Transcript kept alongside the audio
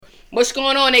What's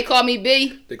going on? They call me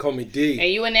B. They call me D. And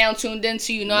you are now tuned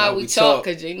into You Know How We Talk,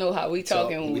 because you know how we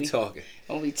talking when we talking.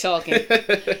 When we talking.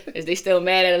 Is they still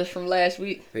mad at us from last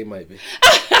week? They might be.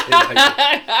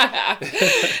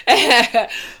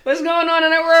 What's going on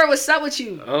in the world? What's up with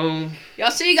you?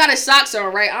 Y'all see you got his socks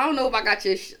on, right? I don't know if I got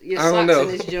your socks in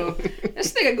this joint.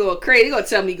 This nigga going crazy. He gonna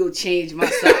tell me go change my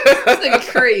socks. This nigga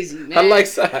crazy, man. I like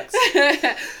socks.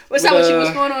 What's up with you?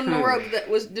 What's going on in the world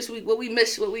this week? What we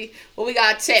missed? What we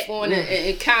got to tap on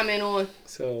and comment on?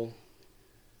 So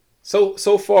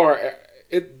far,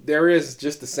 there is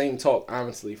just the same talk,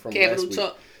 honestly, from Capital last week.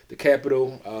 talk. The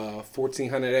Capital,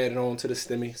 1,400 added on to the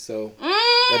STEMI, so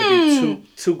that'll be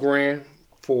 $2,000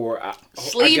 for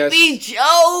Sleepy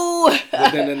Joe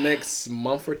within the next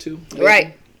month or two. Maybe.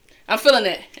 Right, I'm feeling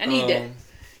that. I need that.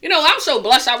 You know, I'm so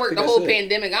blessed. I worked the whole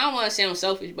pandemic. I don't want to sound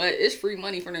selfish, but it's free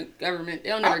money from the government. They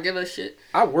don't never give us shit.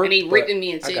 I worked, and they raping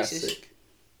me in Texas. Texas. I got sick.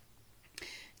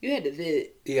 You had the vid.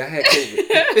 Yeah, I had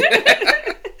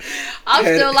COVID. I'm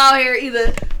still out here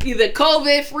either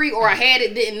COVID free or I had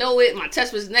it, didn't know it. My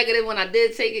test was negative when I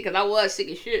did take it because I was sick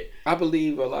as shit. I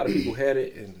believe a lot of people had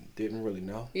it and didn't really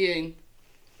know. Yeah.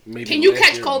 Maybe can you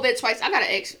catch COVID twice? I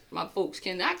gotta ask my folks.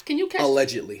 Can you catch?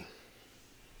 Allegedly.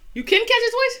 You can catch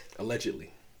it twice?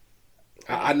 Allegedly.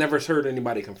 I never heard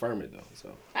anybody confirm it though.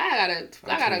 So I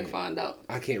gotta find out.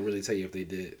 I can't really tell you if they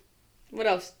did. What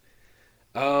else?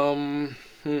 I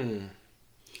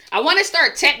want to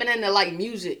start tapping into like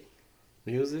music.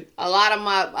 Music? A lot of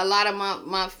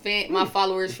my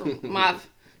followers from my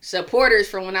supporters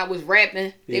from when I was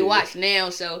rapping, they watch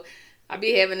now, so I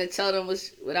be having to tell them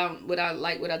what I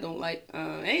like, what I don't like.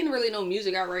 Ain't really no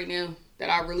music out right now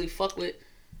that I really fuck with.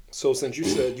 So since you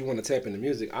said you want to tap into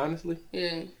music, honestly,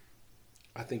 yeah,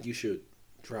 I think you should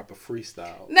drop a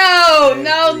freestyle. No.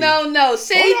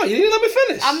 See? Oh no, you didn't let me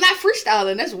finish. I'm not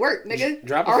freestyling. That's work, nigga.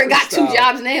 Drop a I already got 2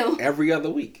 jobs now. Every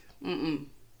other week.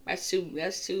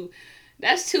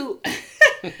 That's too.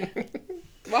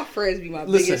 My friends be my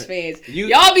biggest fans.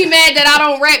 Y'all be mad that I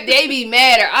don't rap. They be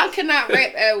madder. I cannot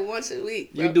rap at once a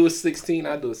week. Bro. You do a 16.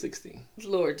 I do a 16.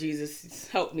 Lord Jesus,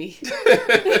 help me.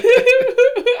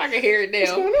 I can hear it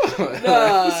now. What's going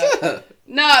on?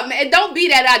 Nah, man, it don't be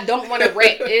that I don't want to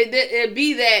rap. It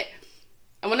be that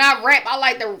when I rap, I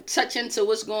like to touch into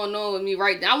what's going on with me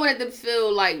right now. I wanted to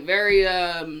feel like very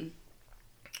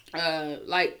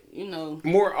like, you know,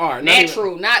 more art,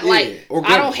 natural, not like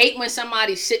organic. I don't hate when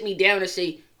somebody sit me down and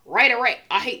say write a rap.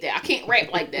 I hate that. I can't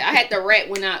rap like that. I had to rap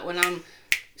when I'm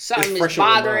something is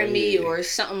bothering me or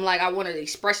something like I want to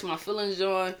express my feelings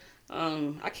on.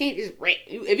 I can't just rap.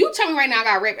 If you tell me right now I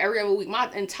gotta rap every other week, my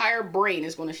entire brain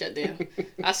is gonna shut down.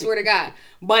 I swear to God.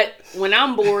 But when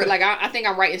I'm bored, like I think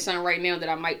I'm writing something right now that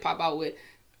I might pop out with,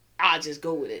 I'll just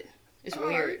go with it. It's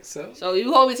weird. Right, so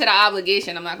you hold me to the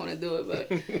obligation, I'm not gonna do it. But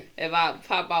if I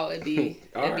pop out, it'd be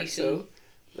soon.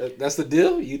 So that's the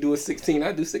deal. You do a 16,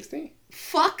 I do 16.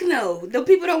 Fuck no. The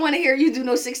people don't want to hear you do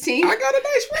no 16. I got a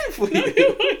nice rap for you.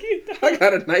 I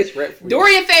got a nice rap for you.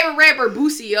 Dorian favorite rapper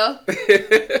Boosie, yo.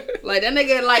 Like that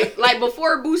nigga, like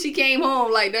before Boosie came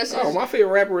home, like that's. Oh, my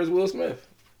favorite rapper is Will Smith.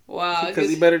 Wow. Because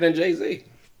he's better than Jay-Z.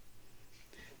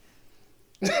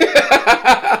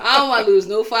 I don't want to lose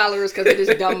no followers because of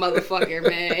this dumb motherfucker,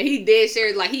 man. He dead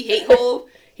serious. Like, he hate Hov.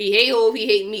 He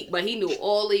hate Meek, but he knew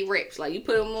all they raps. Like, you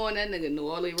put him on, that nigga knew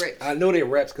all they raps. I know they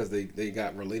raps because they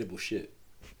got relatable shit.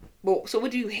 Well, so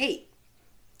what do you hate?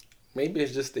 Maybe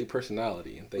it's just their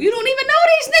personality and things. You don't even know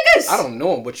these niggas. I don't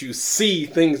know them, but you see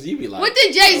things you be like. What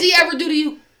did Jay-Z ever do to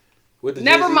you? What did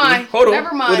Never Jay-Z mind. do? Hold on.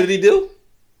 Never mind. What did he do?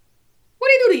 What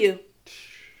did he do to you?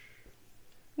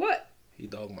 What? He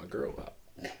dogged my girl out.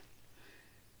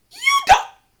 You don't.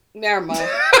 Never mind.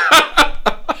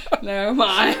 Never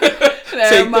mind.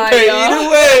 Never mind,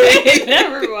 y'all.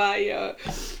 Never mind, y'all.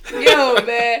 Yo,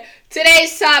 man.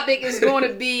 Today's topic is going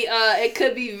to be, it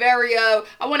could be very, I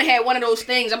want to have one of those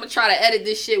things. I'm going to try to edit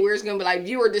this shit where it's going to be like,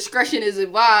 viewer discretion is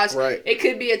advised. Right. It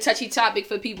could be a touchy topic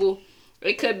for people.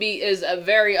 It could be is a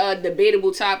very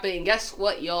debatable topic. And guess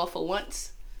what, y'all? For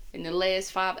once, in the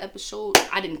last 5 episodes,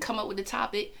 I didn't come up with the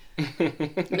topic.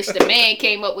 Mr. Man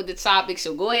came up with the topic.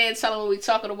 So go ahead and tell him what we're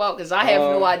talking about, because I have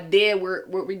no idea what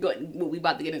we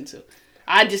about to get into.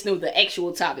 I just know the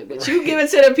actual topic, but you give it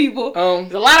to the people.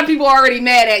 A lot of people are already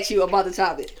mad at you about the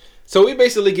topic. So we're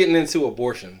basically getting into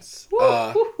abortions.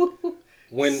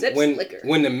 When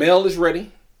the male is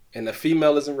ready and the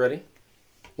female isn't ready.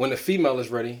 When the female is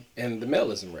ready and the male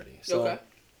isn't ready. So,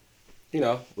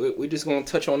 we're just going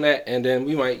to touch on that, and then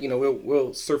we might,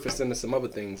 we'll surface into some other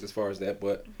things as far as that,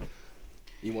 but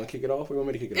you want to kick it off or you want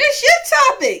me to kick it off? It's your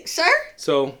topic, sir.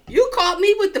 So. You caught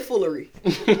me with the foolery.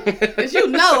 Because you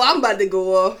know I'm about to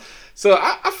go off. So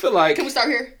I feel like. Can we start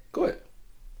here? Go ahead.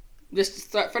 Just to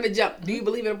start from the jump. Do you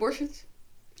believe in abortions?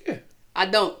 Yeah. I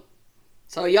don't.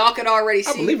 So y'all could already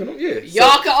see. I believe in them. Yeah.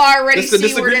 Y'all could already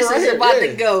see where this is about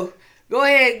to go. Go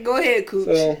ahead,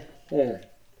 Cooch.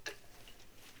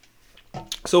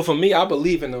 So for me, I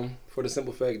believe in them for the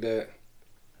simple fact that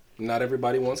not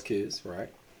everybody wants kids, right?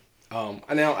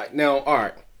 Now, all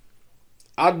right.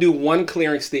 I'll do one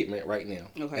clearing statement right now,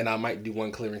 and I might do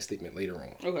one clearing statement later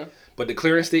on. Okay. But the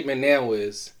clearing statement now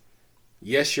is,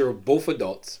 yes, you're both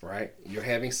adults, right? You're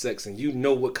having sex, and you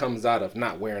know what comes out of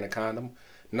not wearing a condom,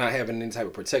 not having any type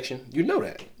of protection. You know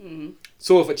that. Mm-hmm.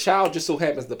 So if a child just so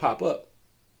happens to pop up,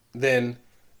 then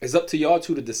it's up to y'all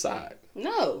two to decide.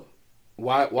 No.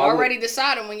 Why already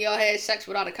deciding when y'all had sex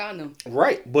without a condom.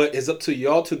 Right, but it's up to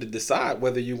y'all two to decide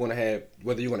whether you're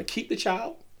gonna keep the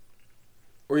child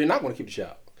or you're not gonna keep the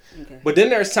child. Okay. But then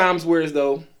there's times where as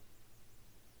though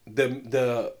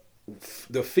the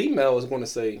female is gonna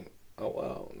say, "Oh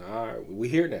well, all right, we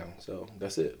here now, so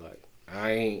that's it. Like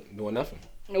I ain't doing nothing."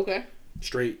 Okay.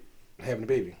 Straight having a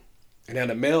baby, and then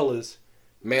the male is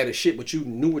mad as shit, but you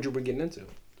knew what you were getting into.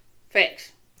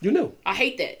 Facts. You knew. I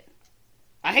hate that.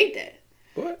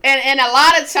 What? And a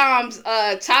lot of times,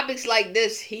 topics like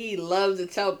this, he loves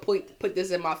to put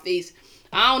this in my face.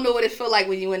 I don't know what it feel like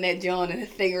when you in that John and the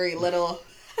thing very little.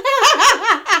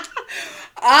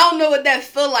 I don't know what that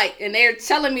feel like, and they're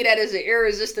telling me that it's an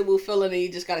irresistible feeling, and you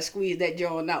just gotta squeeze that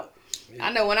John out. Yeah.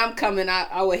 I know when I'm coming,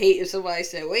 I would hate if somebody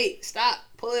said, "Wait, stop,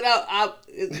 pull it out."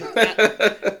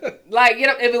 Like, you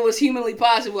know, if it was humanly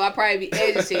possible, I'd probably be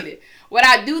agitated. What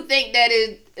I do think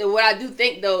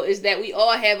though is that we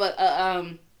all have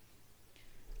a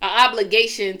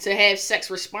obligation to have sex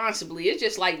responsibly. It's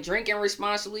just like drinking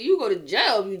responsibly. You go to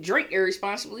jail if you drink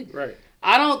irresponsibly. Right.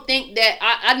 I don't think that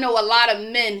I know a lot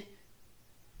of men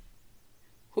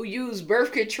who use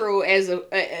birth control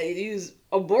use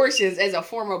abortions as a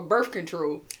form of birth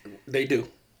control. They do.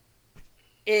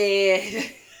 And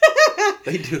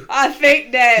they do. I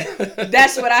think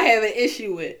that's what I have an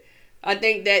issue with. I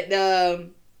think that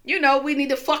we need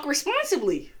to fuck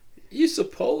responsibly. You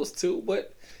supposed to,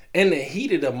 but in the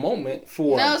heat of the moment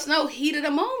No, it's no heat of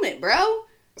the moment, bro.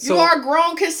 You are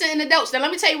grown, consenting adults. Now, let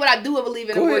me tell you what I do believe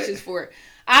in abortions for.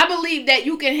 I believe that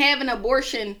you can have an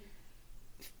abortion.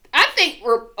 I think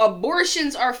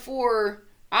abortions are for,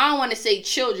 I don't want to say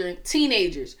children,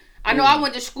 teenagers. I know I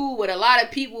went to school with a lot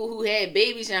of people who had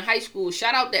babies in high school.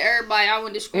 Shout out to everybody I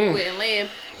went to school with in Lamb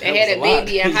that had a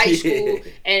baby in high school.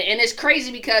 And it's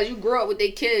crazy because you grow up with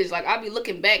their kids. Like, I'll be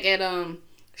looking back at,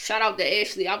 shout out to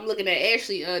Ashley. I'm looking at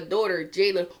Ashley's daughter,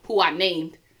 Jayla, who I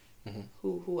named. Mm-hmm.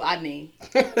 Who I named.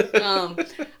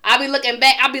 I'll be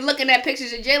looking at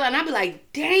pictures of Jayla and I'll be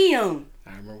like, damn.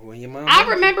 I remember when your mom. I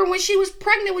remember when she was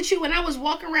pregnant with you and I was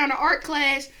walking around the art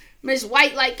class. Miss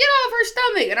White, like, get off her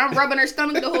stomach. And I'm rubbing her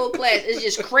stomach the whole class. It's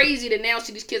just crazy to now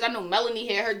see these kids. I know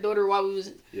Melanie had her daughter while we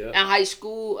was in high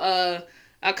school. A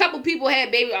couple people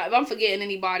had baby. If I'm forgetting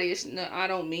anybody, I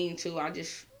don't mean to.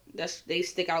 They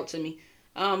stick out to me.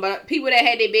 But people that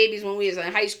had their babies when we was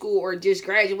in high school or just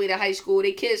graduated high school,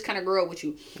 their kids kind of grow up with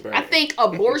you. Right. I think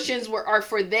abortions are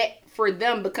for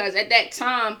them because at that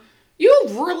time, you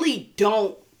really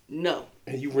don't know.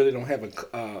 And you really don't have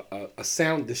a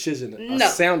sound decision,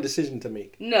 sound decision to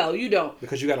make. No, you don't.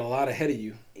 Because you got a lot ahead of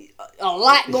you. A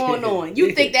lot going on.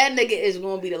 You think that nigga is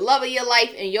going to be the love of your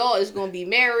life, and y'all is going to be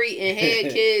married and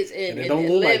have kids and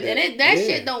live. Like that. And that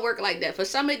shit don't work like that. For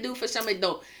some it do, for some it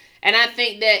don't. And I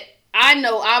think that I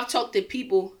know I've talked to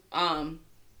people,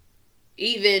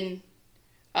 even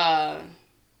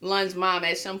Lun's mom.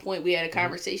 At some point, we had a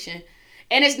conversation,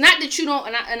 and it's not that you don't.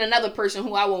 And another person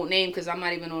who I won't name because I'm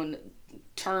not even on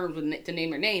terms to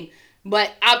name her name,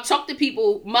 but I've talked to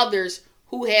people, mothers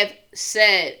who have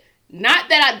said, not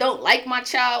that I don't like my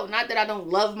child, not that I don't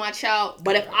love my child,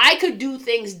 but if I could do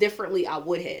things differently, I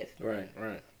would have.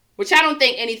 Right. Which I don't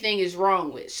think anything is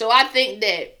wrong with. So I think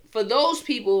that for those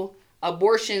people,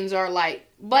 abortions are like,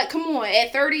 but come on,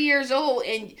 at 30 years old,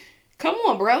 and come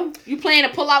on, bro, you playing a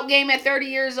pull-out game at 30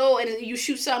 years old, and you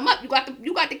shoot something up, you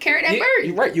got to carry that burden.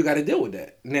 You're right. You got to deal with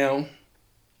that. Now,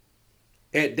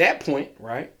 at that point,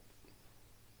 right,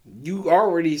 you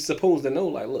already supposed to know,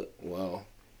 like, look, well,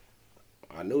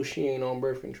 I know she ain't on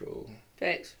birth control.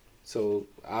 Facts. So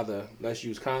either let's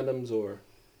use condoms or,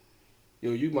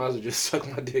 you might as well just suck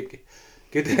my dick,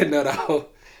 get that nut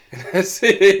out, and that's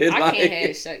it. I can't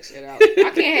have sex it out.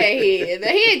 I can't have head. The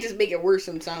head just make it worse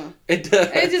sometimes. It does.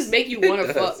 It just make you want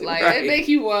to fuck. Like, right. It make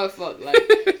you want to fuck. Like,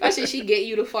 I said she get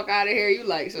you the fuck out of here, you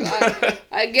like. So,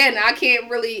 I can't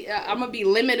really, I'm going to be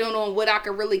limited on what I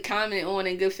can really comment on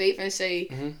in good faith and say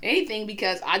anything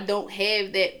because I don't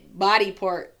have that body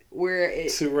part where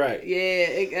it's right. Yeah,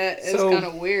 it's kind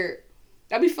of weird.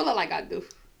 I be feeling like I do.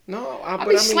 No, I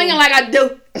be slinging like I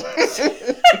do.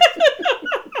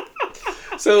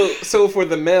 So for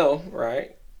the male,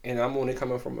 right? And I'm only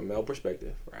coming from a male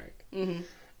perspective, right? Mm-hmm.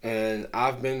 And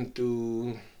I've been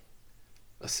through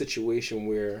a situation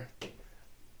where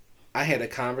I had a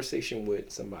conversation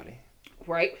with somebody.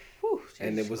 Right. Whew,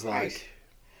 and it was Christ. Like...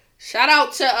 Shout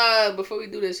out to, before we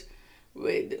do this,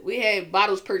 we had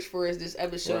bottles perched for us this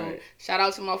episode. Right. Shout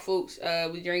out to my folks.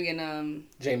 We drinking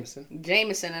Jameson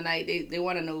tonight. They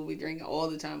want to know what we drinking all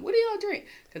the time. What do y'all drink?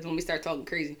 Because when we start talking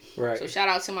crazy. Right. So shout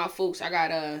out to my folks. I got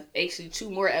actually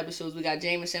 2 more episodes. We got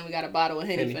Jameson. We got a bottle of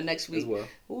Henny for next week. As well.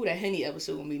 Ooh, that Henny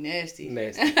episode gonna be nasty.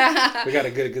 Nasty. We got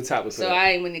a good topic for so that.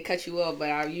 I ain't mean to cut you off, but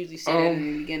I usually say that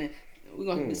in the beginning.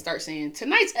 We're gonna start saying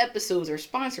tonight's episodes are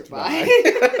sponsored by.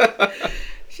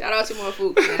 Shout out to my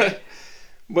folks, man.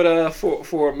 But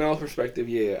for a male perspective,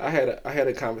 yeah, I had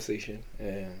a conversation,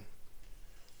 and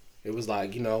it was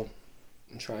like, I'm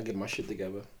trying to get my shit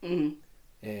together. Mm-hmm.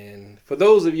 And for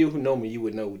those of you who know me, you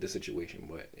would know the situation.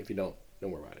 But if you don't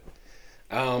worry about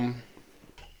it.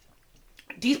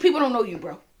 These people don't know you,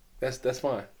 bro. That's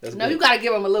fine. That's no, good. You gotta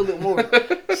give them a little bit more.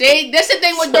 See, that's the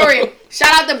thing with Dorian.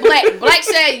 Shout out to Black. Black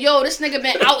said, "Yo, this nigga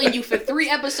been outing you for 3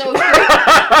 episodes straight.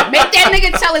 Make that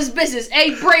nigga tell his business.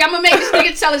 Hey, Bray, I'm gonna make this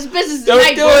nigga tell his business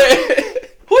tonight, bro.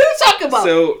 Who you talking about?"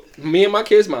 So me and my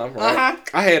kid's mom, right?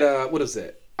 I had what is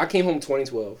that? I came home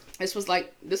 2012. This was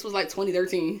like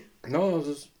 2013. No,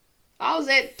 I was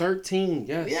at 13.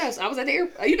 Yes. Yes, I was at the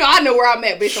airport. I know where I'm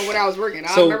at based on what I was working.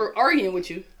 I remember arguing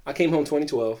with you. I came home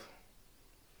 2012.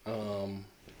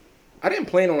 I didn't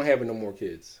plan on having no more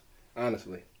kids,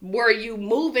 honestly. Were you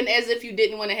moving as if you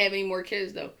didn't want to have any more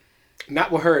kids, though?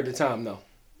 Not with her at the time, no.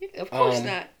 Yeah, of course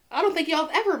not. I don't think y'all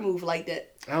have ever moved like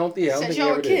that. I don't think since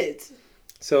y'all were kids. Did.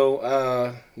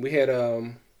 So we had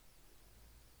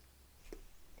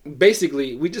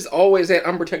basically we just always had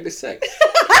unprotected sex.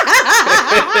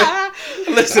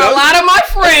 Listen, a lot of my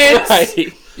friends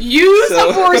use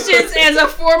abortions as a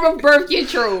form of birth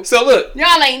control. So look,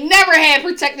 y'all ain't never had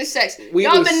protected sex.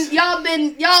 Y'all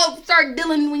started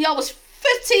dealing when y'all was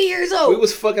 15 years old. We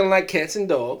was fucking like cats and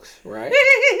dogs, right?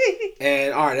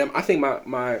 And all right, I think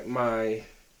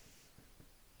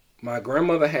my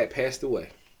grandmother had passed away,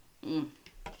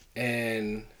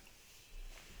 and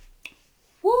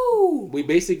we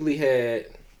basically had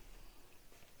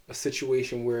a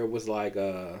situation where it was like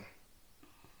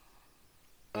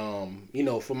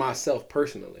for myself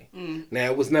personally. Now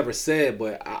it was never said,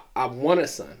 but I want a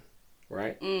son,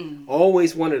 right?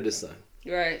 Always wanted a son.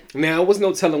 Right. Now there was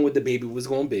no telling what the baby was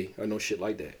gonna be or no shit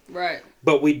like that. Right.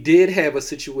 But we did have a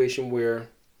situation where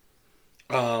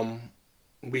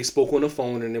we spoke on the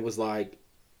phone, and it was like,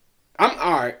 I'm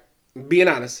alright, being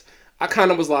honest, I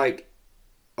kind of was like,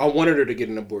 I wanted her to get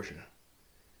an abortion.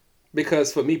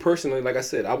 Because for me personally, like I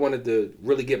said, I wanted to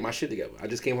really get my shit together. I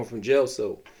just came home from jail,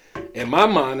 so in my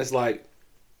mind, it's like,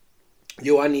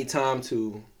 I need time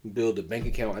to build a bank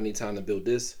account. I need time to build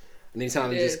this. I need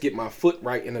time to just get my foot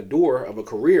right in the door of a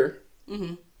career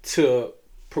to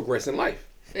progress in life.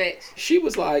 Facts. She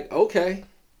was like, okay.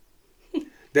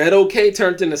 That okay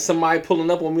turned into somebody pulling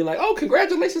up on me like, oh,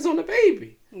 congratulations on the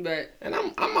baby. Right. And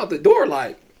I'm out the door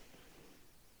like,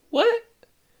 what?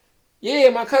 Yeah,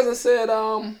 my cousin said,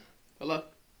 hello?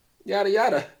 Yada,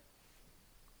 yada.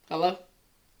 Hello?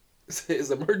 It's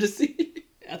emergency.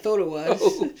 I thought it was.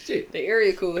 Oh, shit. The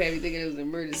area code had me thinking it was an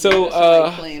emergency. So,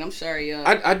 playing. I'm sorry, y'all.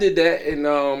 I did that, and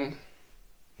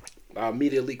I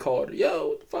immediately called her. Yo,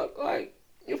 what the fuck? Like,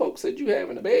 your folks said you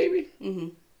having a baby? Mm-hmm.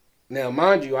 Now,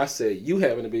 mind you, I said you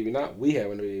having a baby, not we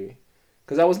having a baby.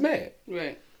 Because I was mad.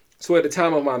 Right. So at the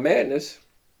time of my madness,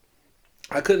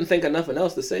 I couldn't think of nothing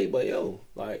else to say but,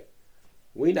 like,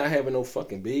 we not having no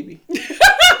fucking baby.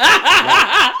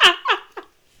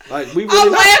 Like we really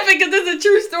I'm laughing because this is a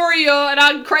true story, y'all, and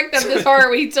I cracked up this hard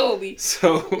when he told me.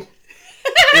 So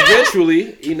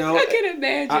eventually, I can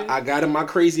imagine. I got in my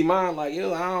crazy mind like,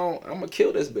 I'm gonna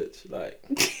kill this bitch. Like,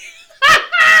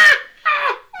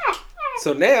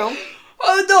 so now,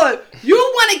 hold on, you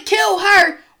want to kill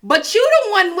her, but you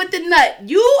the one with the nut.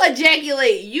 You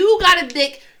ejaculate. You got a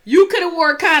dick. You could have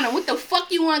wore a condom. What the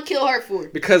fuck you want to kill her for?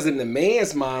 Because in the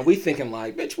man's mind, we thinking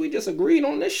like, bitch, we just agreed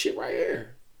on this shit right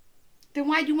here. Then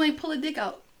why'd you want to pull a dick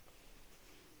out?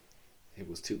 It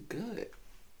was too good.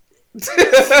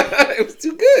 It was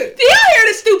too good. Do y'all hear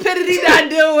the stupidity that I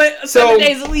deal with 7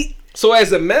 days a week? So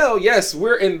as a male, yes,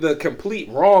 we're in the complete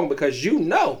wrong because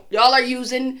y'all are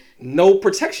using no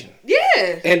protection.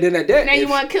 Yeah. And then at that, now you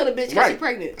want to kill the bitch because she's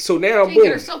pregnant. So now, she boom.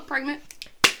 Get herself pregnant.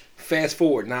 Fast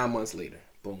forward 9 months later,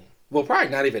 boom. Well, probably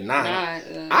not even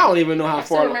 9. I don't even know how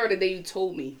far. I remember the day you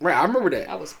told me. Right, I remember that.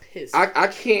 I was pissed. I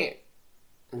can't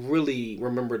really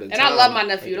remember the time. And I love my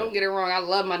nephew. Don't get it wrong. I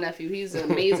love my nephew. He's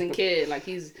an amazing kid. Like,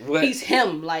 he's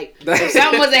him. Like, if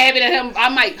something wasn't happening to him, I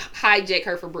might hijack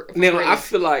her for now, I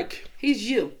feel like... He's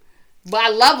you. But I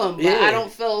love him. But I don't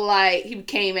feel like he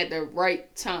came at the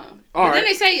right time. But then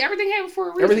they say everything happened for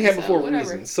a reason. Everything happened for a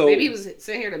reason. So maybe he was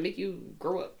sitting here to make you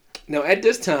grow up. Now, at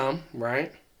this time,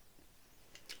 right...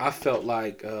 I felt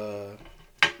like, Uh-oh.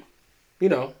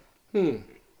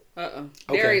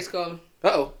 Darius calling.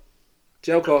 Uh-oh.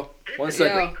 Jail call. 1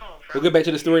 second. We'll get back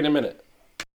to the story in a minute.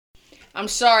 I'm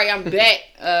sorry. I'm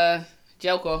back.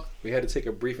 Jail call. We had to take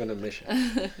a brief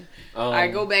intermission. All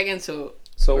right, go back into it.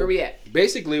 So where we at?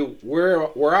 Basically,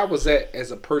 where I was at as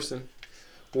a person,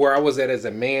 where I was at as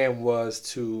a man was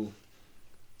to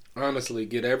honestly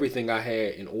get everything I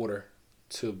had in order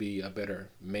to be a better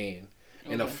man.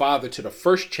 And a father to the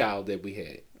first child that we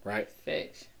had, right?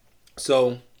 Facts.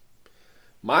 So,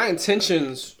 my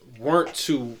intentions weren't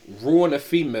to ruin a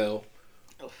female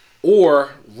or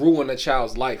ruin a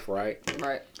child's life, right?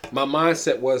 Right. My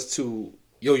mindset was to,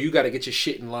 you got to get your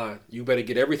shit in line. You better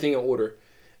get everything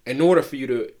in order for you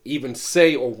to even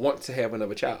say or want to have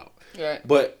another child. Right.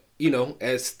 But,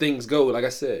 as things go, like I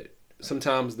said,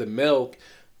 sometimes the male,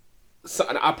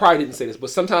 I probably didn't say this,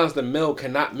 but sometimes the male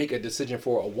cannot make a decision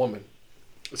for a woman.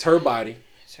 It's her body.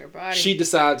 It's her body. She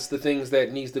decides the things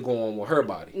that needs to go on with her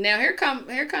body. Now here come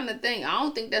the thing. I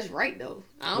don't think that's right though.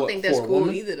 I don't think that's cool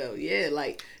either though. Yeah,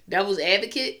 like devil's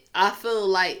advocate. I feel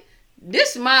like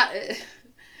this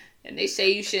and they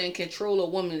say you shouldn't control a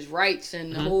woman's rights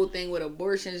and the whole thing with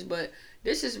abortions, but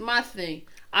this is my thing.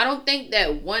 I don't think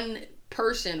that one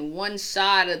person, one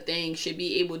side of things should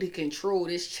be able to control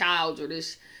this child's or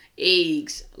this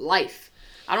egg's life.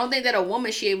 I don't think that a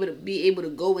woman should be able to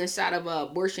go inside of an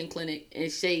abortion clinic and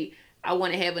say, I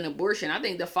want to have an abortion. I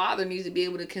think the father needs to be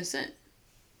able to consent.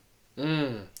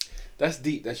 That's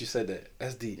deep that you said that.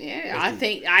 That's deep. Yeah,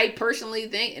 I personally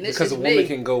think, and this because is a woman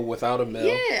can go without a male.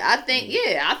 Yeah, I think.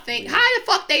 How the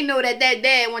fuck they know that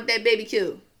dad want that baby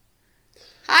killed?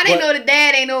 How they know the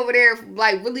dad ain't over there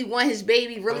like really want his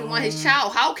baby, really want his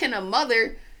child? How can a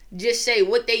mother just say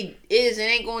what they is and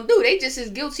ain't gonna do? They just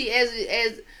as guilty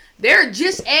as they're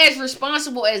just as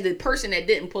responsible as the person that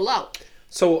didn't pull out.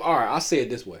 So, all right, I'll say it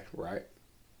this way, right?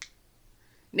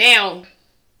 Now,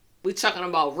 we're talking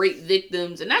about rape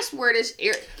victims, and that's where there's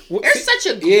such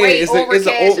a great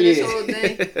overcast in this whole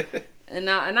thing. And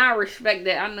I respect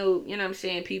that. I know, you know what I'm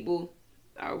saying, people,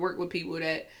 I work with people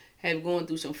that have gone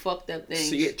through some fucked up things.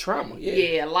 See it, trauma,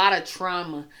 Yeah, a lot of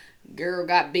trauma. Girl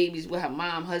got babies with her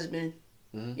mom, husband.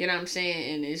 Mm-hmm. You know what I'm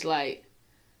saying? And it's like,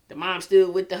 the mom's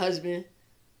still with the husband.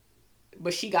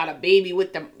 But she got a baby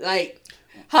with the, like,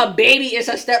 her baby is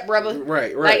her stepbrother.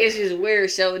 Right. Like, it's just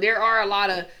weird. So, there are a lot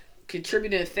of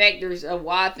contributing factors of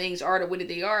why things are the way that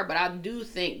they are. But I don't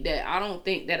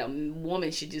think that a woman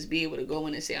should just be able to go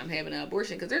in and say, I'm having an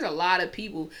abortion. Because there's a lot of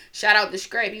people, shout out to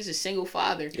Scrap, he's a single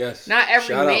father. Yes. Not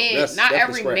every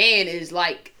man is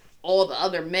like all the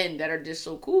other men that are just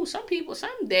so cool. Some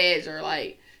dads are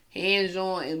like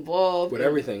hands-on, involved. With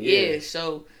everything, yeah.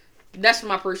 So... that's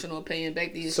my personal opinion.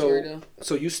 Back to your story, though.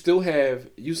 So you still have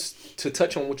to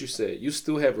touch on what you said. You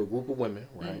still have a group of women,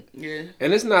 right? Yeah.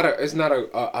 And it's not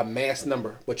a mass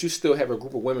number, but you still have a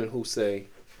group of women who say,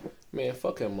 "Man,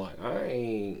 fuck him. Like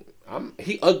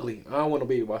he ugly. I don't want to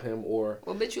be about him." Or,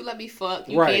 well, bitch, you let me fuck.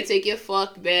 You can't take your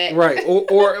fuck back. Right.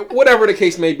 Or whatever the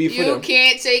case may be for them. You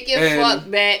can't take your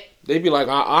fuck back. They be like,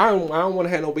 I don't want to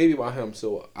have no baby by him,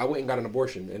 so I went and got an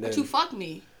abortion. And then, but you fuck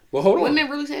me. Well, hold on. Women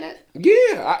really say that?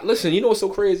 Yeah. Listen, you know what's so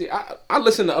crazy? I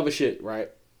listen to other shit, right?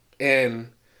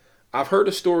 And I've heard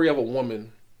a story of a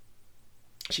woman.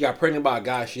 She got pregnant by a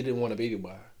guy she didn't want a baby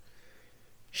by.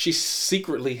 She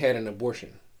secretly had an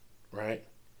abortion, right?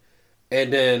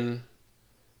 And then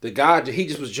the guy, he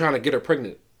just was trying to get her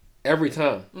pregnant every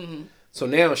time. Mm-hmm. So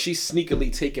now she's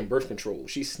sneakily taking birth control.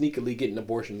 She's sneakily getting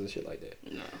abortions and shit like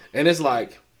that. No. And it's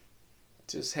like,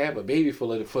 just have a baby for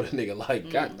the nigga. Like,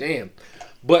 goddamn.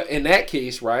 But in that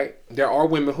case, right, there are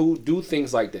women who do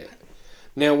things like that.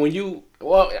 Now, you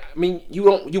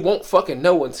won't fucking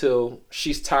know until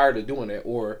she's tired of doing that,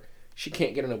 or she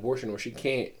can't get an abortion, or she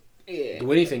can't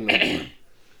do anything like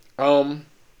that.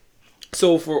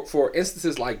 So for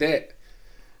instances like that,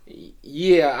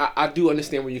 yeah, I do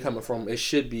understand where you're coming from. It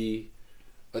should be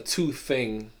a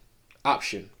two-thing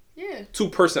option. Yeah.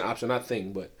 Two-person option, not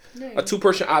thing, but a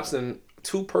two-person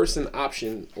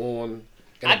option on.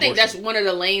 I think that's one of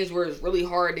the lanes where it's really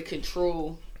hard to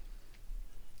control.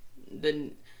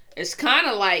 It's kind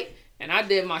of like, and I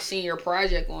did my senior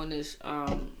project on this.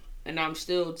 and I'm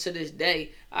still to this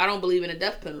day, I don't believe in the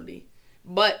death penalty.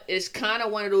 But it's kind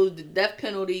of one of those, the death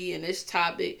penalty and this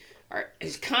topic,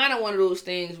 it's kind of one of those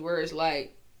things where it's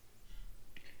like,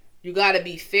 you got to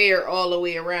be fair all the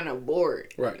way around the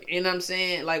board. Right. You know what I'm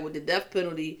saying? Like with the death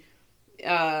penalty,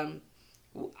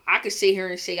 I could sit here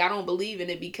and say I don't believe in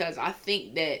it because I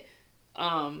think that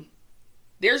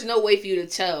there's no way for you to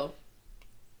tell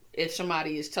if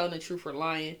somebody is telling the truth or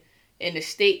lying, and the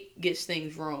state gets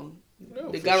things wrong. No,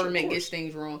 the government gets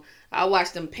things wrong. I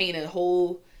watched them paint a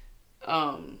whole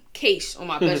case on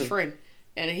my best friend,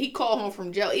 and he called home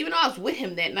from jail. Even though I was with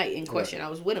him that night in question, right. I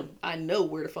was with him. I know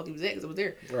where the fuck he was at because I was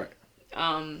there. Right.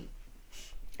 And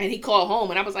he called home,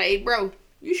 and I was like, "Hey, bro,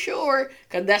 you sure?"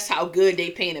 Because that's how good they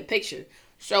paint a picture.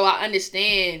 So I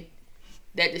understand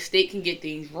that the state can get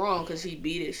things wrong because he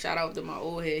beat it. Shout out to my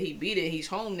old head. He beat it. He's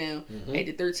home now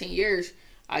after 13 years.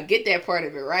 I get that part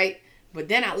of it, right? But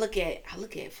then I look at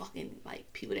fucking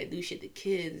like people that do shit to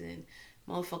kids and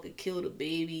motherfucker killed a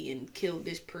baby and killed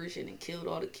this person and killed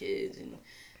all the kids and,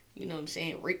 you know what I'm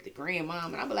saying, raped the grandmom.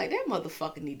 And I be like, that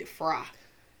motherfucker need to fry.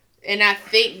 And I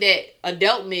think that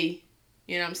adult me,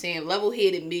 you know what I'm saying,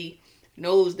 level-headed me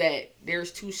knows that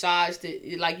there's two sides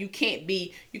to, like, you can't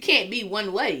be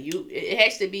one way. It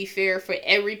has to be fair for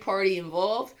every party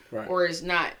involved, right. Or it's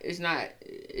not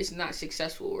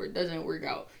successful, or it doesn't work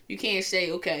out. You can't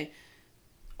say, okay,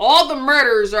 all the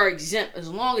murderers are exempt as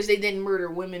long as they didn't murder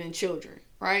women and children,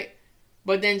 right?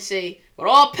 But then say, but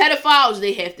all pedophiles,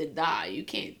 they have to die. You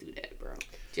can't do that, bro.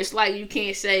 Just like you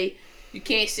can't sit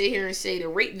here and say the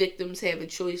rape victims have a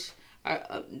choice.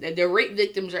 The rape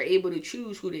victims are able to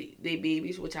choose who they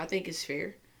babies, which I think is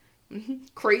fair.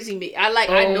 Crazy me.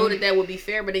 I know that would be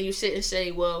fair, but then you sit and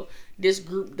say, well, this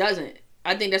group doesn't.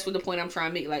 I think that's what the point I'm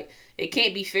trying to make. Like, it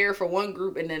can't be fair for one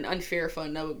group and then unfair for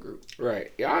another group.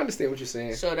 Right. Yeah, I understand what you're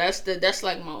saying. So that's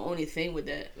like my only thing with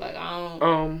that. Like, I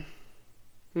don't.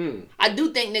 I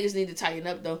do think niggas need to tighten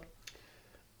up though.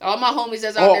 All my homies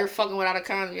that's out there fucking without a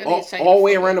condom, y'all need to tighten up. All the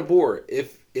way around the board.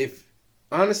 If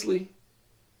honestly,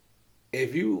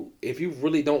 if you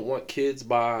really don't want kids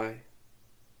by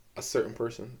a certain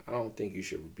person, I don't think you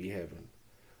should be having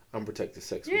unprotected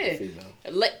sex with a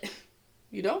female.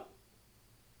 You don't?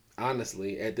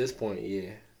 Honestly, at this point,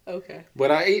 yeah. Okay. But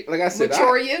like I said,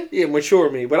 mature you? Yeah, mature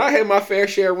me. But I had my fair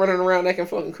share running around acting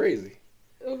fucking crazy.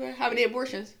 Okay. How many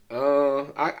abortions?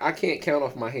 I can't count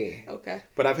off my hand. Okay.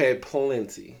 But I've had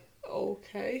plenty.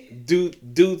 Okay. Due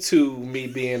to me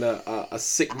being a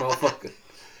sick motherfucker.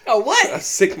 A what? A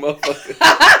sick motherfucker.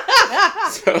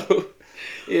 So,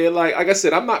 yeah, like I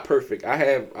said, I'm not perfect.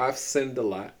 I've sinned a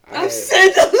lot. I've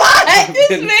sinned a lot. This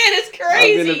man is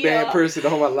crazy. I've been a bad person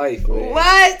all my life, man.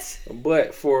 What?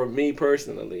 But for me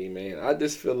personally, man, I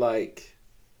just feel like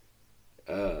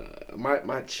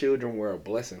my children were a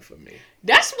blessing for me.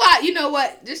 That's why, you know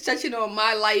what, just touching on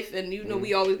my life, and you know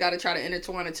we always got to try to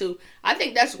intertwine the two. I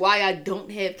think that's why I don't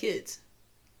have kids.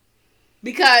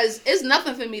 Because it's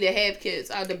nothing for me to have kids.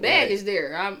 The bag is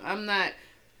there. I'm not,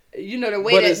 you know, the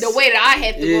way that I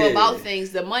have to go about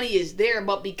things, the money is there.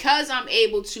 But because I'm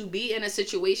able to be in a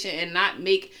situation and not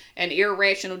make an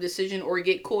irrational decision or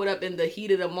get caught up in the heat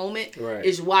of the moment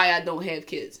is why I don't have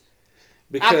kids.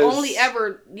 Because I've only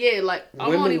ever,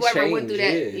 went through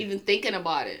that, even thinking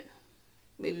about it.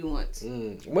 Maybe once.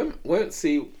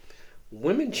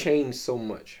 Women change so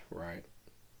much, right?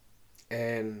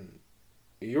 And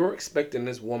you're expecting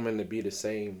this woman to be the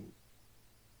same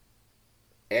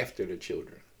after the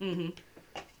children.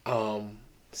 Mm-hmm.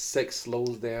 Sex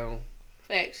slows down.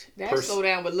 Facts. That slow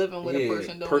down with living with a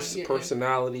person.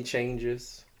 Personality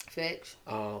changes. Facts.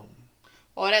 All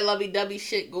that lovey-dovey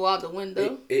shit go out the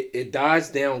window. It dies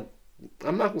down.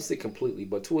 I'm not gonna say completely,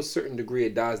 but to a certain degree,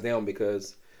 it dies down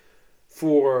because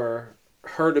for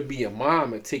her to be a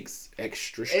mom, it takes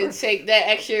extra strength. It take that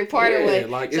extra part away.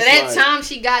 So that time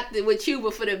she got with you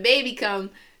before the baby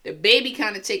come, the baby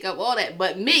kind of take up all that.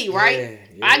 But me, right?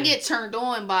 Yeah. I get turned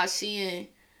on by seeing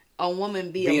a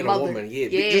woman be a mother. Woman,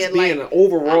 just being an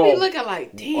overall. I be looking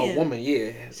like, damn. A woman,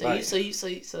 yeah. So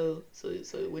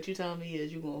what you telling me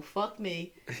is you gonna fuck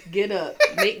me, get up,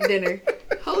 make dinner,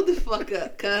 hold the fuck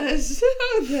up, cuz.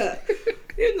 Hold up.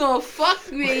 You gonna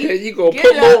fuck me. You gonna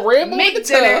put little Rambo in the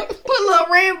tub. Put little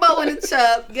Rambo in the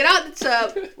tub. Get out the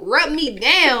tub. Rub me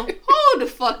down. Hold the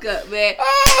fuck up, man.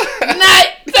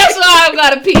 That's why I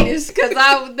got a penis. Cause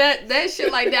that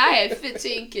shit like that. I had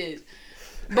 15 kids.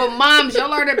 But moms,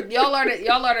 y'all are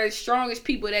the strongest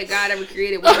people that God ever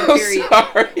created. Women, period.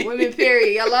 Sorry. Women,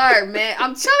 period. Y'all are, man.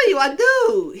 I'm telling you, I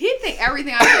do. He think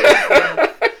everything I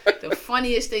say is the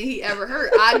funniest thing he ever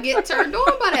heard. I get turned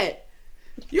on by that.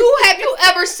 Have you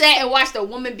ever sat and watched a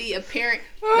woman be a parent?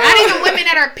 Not even women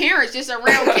that are parents, just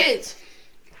around kids.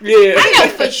 Yeah. I know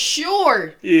for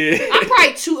sure. Yeah. I'm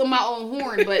probably tooting my own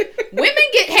horn, but women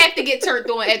have to get turned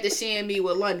on after seeing me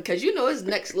with London, because you know it's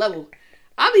next level.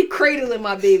 I be cradling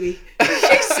my baby.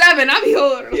 She's 7. I be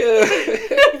holding her. Yeah.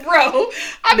 Bro,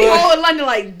 I be holding London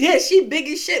like this. She big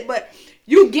as shit, but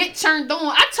you get turned on.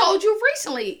 I told you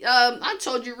recently,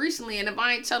 and if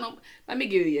I ain't tell them, let me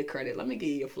give you your credit. Let me give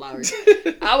you your flowers.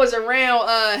 I was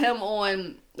around him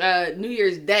on New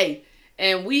Year's Day.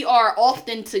 And we are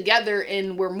often together,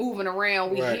 and we're moving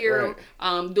around. We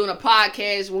doing a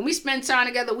podcast. When we spend time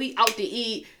together, we out to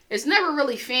eat. It's never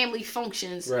really family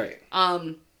functions. Right.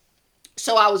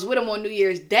 So I was with him on New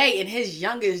Year's Day, and his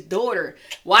youngest daughter,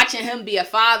 watching him be a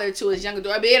father to his younger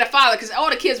daughter. Being a father, because all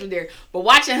the kids were there. But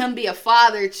watching him be a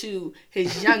father to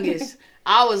his youngest,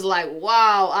 I was like,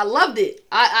 wow, I loved it.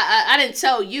 I didn't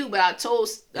tell you, but I told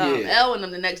Elle and them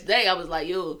the nenext day. I was like,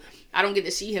 yo, I don't get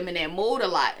to see him in that mode a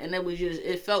lot, and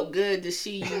it felt good to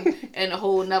see you in a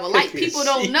whole nother light. People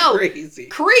don't know. Crazy.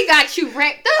 Cree got you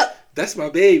wrapped up. That's my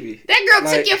baby. That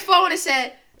girl took your phone and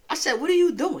said, what are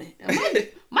you doing?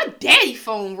 My daddy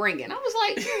phone ringing. I was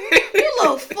like, you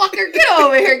little fucker, get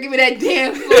over here, give me that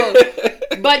damn phone.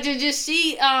 But to just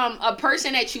see a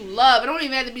person that you love, it don't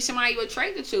even have to be somebody you're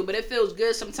attracted to, but it feels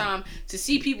good sometimes to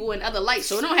see people in other lights.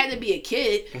 So it don't have to be a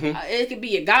kid. Mm-hmm. It could be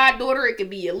your goddaughter, it could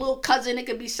be your little cousin, it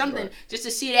could be something. Right. Just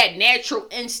to see that natural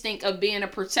instinct of being a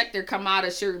protector come out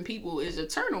of certain people is a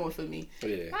turn on for me.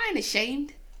 Yeah. I ain't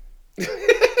ashamed.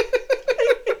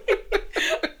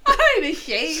 I ain't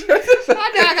ashamed.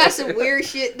 I know I got some weird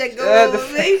shit that goes on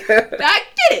with me. I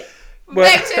get it.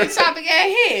 Back to the topic at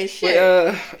hand.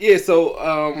 Shit.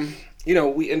 So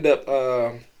we end up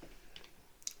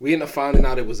finding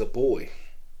out it was a boy.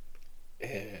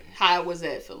 And how was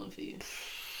that feeling for you?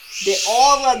 Did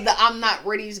all of the I'm not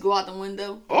ready's go out the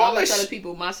window? All that other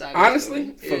people my side.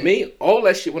 Honestly, for me, all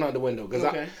that shit went out the window because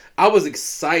I was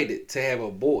excited to have a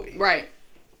boy. Right.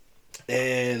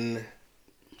 And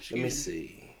let me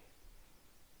see.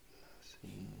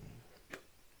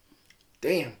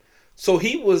 Damn. So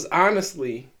he was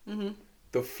honestly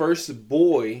the first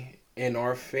boy in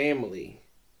our family,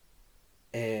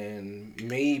 and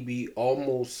maybe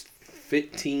almost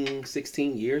 15,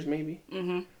 16 years, maybe.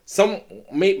 Mm-hmm. Some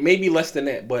maybe less than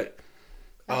that, but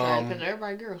because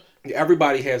everybody girls.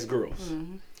 Everybody has girls.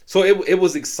 Mm-hmm. So it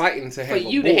was exciting to have for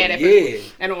you a boy. To have that.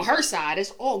 And on her side, it's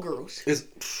all girls,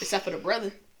 except for the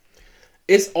brother.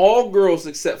 It's all girls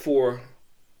except for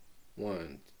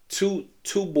two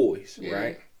boys,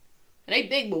 right? And they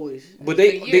big boys. But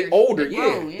they older,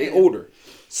 they older.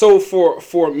 So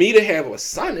for me to have a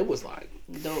son, it was like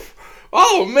dope.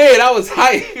 Oh man, I was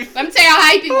hyped. Let me tell you how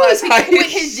hyped he was. He quit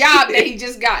his job that he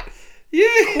just got. Yeah.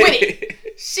 Quit it.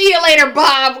 See you later,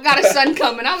 Bob. Got a son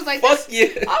coming. I was like, fuck yeah.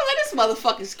 I was like, this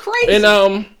motherfucker's crazy. And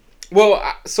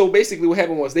so basically what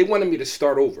happened was they wanted me to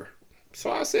start over.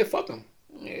 So I said, fuck them.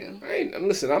 Yeah.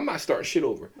 Listen, I'm not starting shit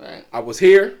over. Right. I was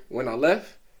here when I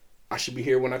left. I should be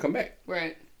here when I come back.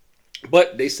 Right.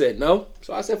 But they said no,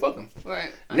 so I said fuck them.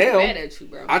 Right. I'm now, mad at you,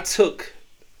 bro. I took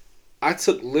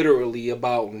literally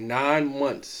about 9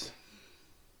 months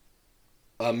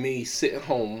of me sitting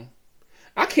home.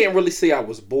 I can't really say I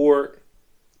was bored,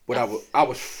 but I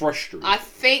was frustrated. I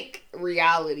think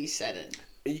reality set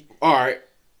in. All right.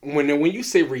 When you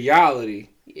say reality,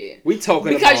 we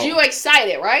talking because about... you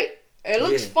excited, right? It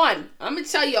looks fun. I'm going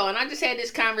to tell y'all, and I just had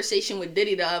this conversation with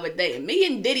Diddy the other day. And me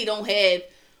and Diddy don't have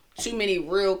too many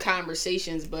real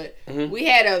conversations, but we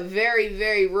had a very,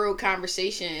 very real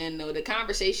conversation. And the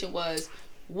conversation was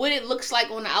what it looks like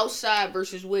on the outside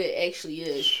versus what it actually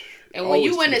is. And when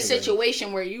you in a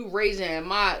situation where you raising, in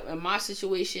my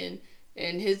situation,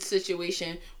 in his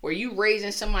situation, where you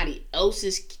raising somebody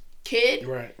else's kid,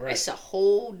 right. It's a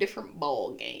whole different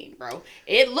ball game, bro.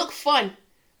 It look fun,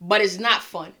 but it's not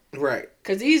fun. Right.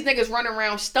 Because these niggas run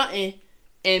around stunting,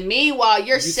 and meanwhile,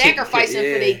 you're sacrificing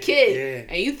for their kid.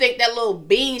 And you think that little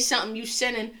bean something you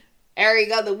sending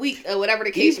every other week, or whatever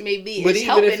the case may be, is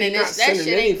helping, and that shit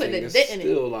ain't putting a dent in it.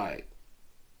 Still like...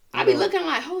 I be looking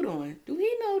like, hold on, do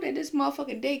he know that this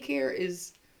motherfucking daycare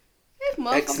is... This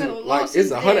motherfucker lost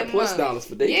it's $100+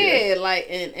 for daycare. Yeah, like,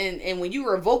 and when you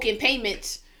revoking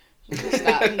payments...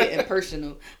 Stop getting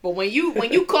personal. But when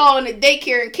you calling the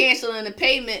daycare and canceling the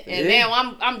payment, and now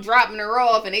I'm dropping her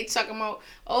off, and they talking about,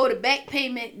 the back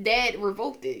payment, dad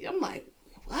revoked it. I'm like,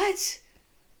 what?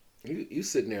 You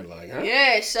sitting there like, huh?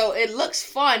 Yeah, so it looks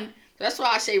fun. That's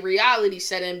why I say reality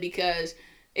set in, because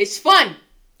it's fun.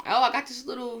 Oh, I got this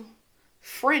little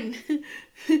friend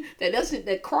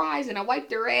that cries and I wipe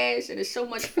their ass and it's so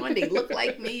much fun. They look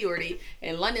like me, or they,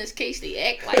 in London's case, they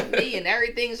act like me, and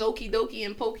everything's okie dokie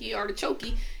and pokey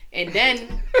artichokey. And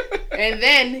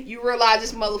then you realize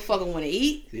this motherfucker want to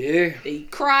eat. Yeah. They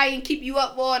cry and keep you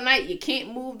up all night. You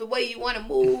can't move the way you want to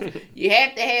move. You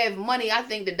have to have money. I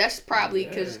think that's probably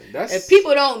because if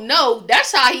people don't know,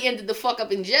 that's how he ended the fuck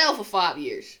up in jail for 5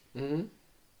 years. Mm-hmm.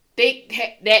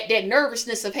 That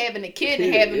nervousness of having a kid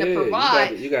and having to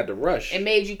provide. You got to rush. It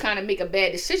made you kind of make a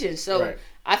bad decision. So right.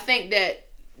 I think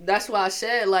that's why I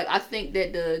said, like, I think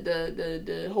that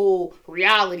the whole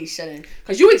reality setting,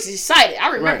 because you was excited.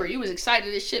 I remember you was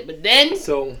excited as shit, but then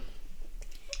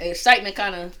excitement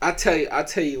kind of. I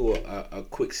tell you a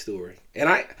quick story, and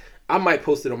I might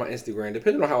post it on my Instagram,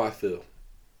 depending on how I feel.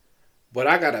 But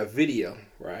I got a video,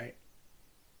 right,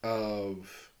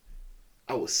 of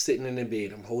I was sitting in the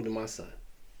bed, I'm holding my son,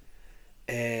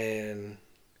 and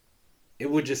it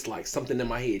was just like something in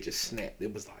my head just snapped.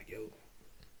 It was like, yo,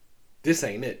 this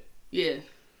ain't it. Yeah.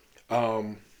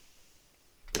 I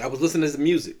was listening to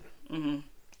music. Mm-hmm.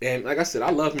 And like I said,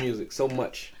 I love music so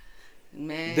much.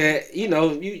 Man. That,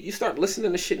 you start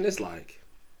listening to shit and it's like,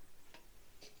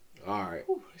 all right.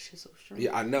 Ooh, that shit's so strong.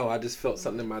 Yeah, I know. I just felt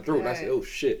something in my throat. And I said, oh,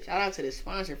 shit. Shout out to the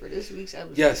sponsor for this week's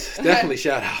episode. Yes, definitely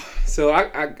shout out. So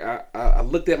I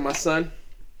looked at my son.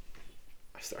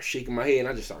 I started shaking my head and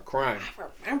I just started crying. I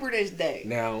remember this day.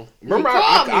 Now, remember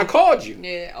I called you.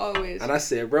 Yeah, always. And I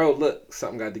said, bro, look,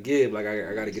 something got to give. Like,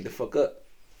 I got to get the fuck up.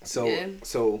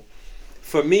 So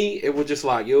for me, it was just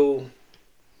like, yo,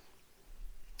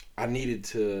 I needed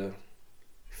to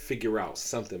figure out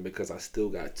something because I still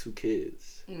got 2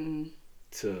 kids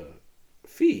to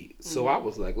feed. So I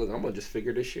was like, look, I'm going to just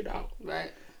figure this shit out.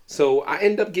 Right. So I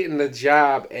ended up getting a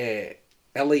job at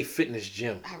LA Fitness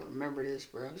Gym. I remember this,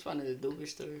 bro. It's one of the dopest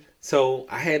stories. So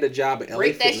I had a job at LA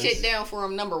Fitness. Break that shit down for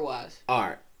him number-wise. All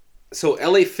right. So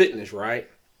LA Fitness, right?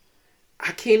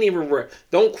 I can't even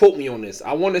don't quote me on this.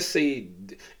 I want to say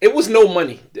it was no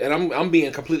money, and I'm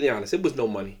being completely honest. It was no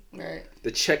money. Right.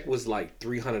 The check was like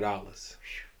 $300.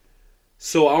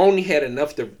 So I only had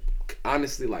enough to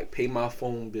honestly like pay my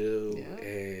phone bill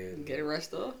and get the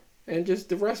rest off. And just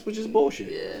the rest was just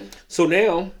bullshit. Yeah. So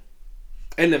now,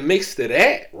 in the mix to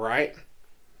that, right?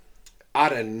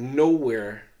 Out of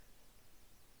nowhere,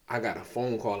 I got a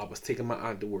phone call. I was taking my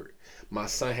aunt to work. My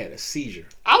son had a seizure.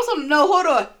 Hold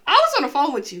on. I was on the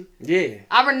phone with you. Yeah.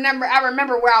 I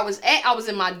remember where I was at. I was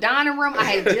in my dining room. I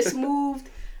had just moved.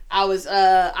 I'll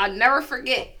never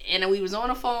forget. And we was on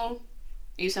the phone.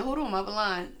 And you said, hold on, I'm on the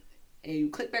line. And you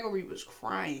clicked back over, he was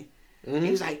crying. Mm-hmm.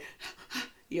 He was like,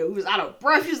 he was out of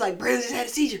breath. He was like, Braylon just had a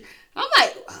seizure. I'm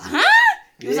like, huh?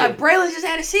 He was like, Braylon just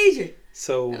had a seizure.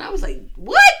 So, and I was like,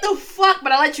 what the fuck?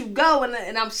 But I let you go,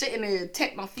 and I'm sitting there,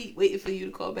 tap my feet, waiting for you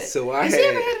to call back. So Has he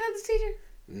ever had another seizure?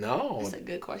 No. That's a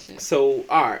good question. So,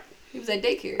 all right. He was at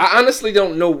daycare. I honestly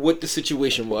don't know what the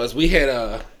situation was. We had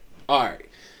all right.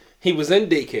 He was in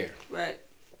daycare. Right.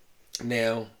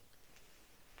 Now,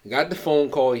 got the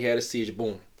phone call. He had a seizure.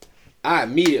 Boom. I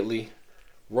immediately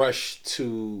rushed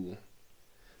to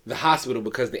the hospital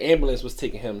because the ambulance was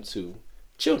taking him to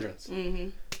Children's. Mm-hmm.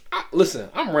 Listen,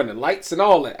 I'm running lights and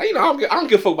all that. I don't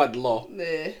give a fuck about the law.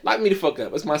 Yeah. Light me the fuck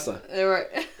up. It's my son. Right.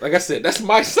 Like I said, that's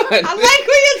my son. I like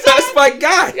who your son. That's my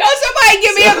guy. Yo, somebody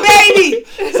give me a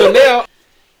baby. So now,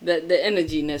 the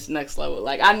energy next level.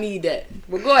 Like, I need that.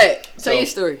 But go ahead. Tell your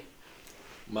story.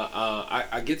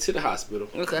 I get to the hospital.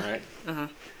 Okay. Right. Uh-huh.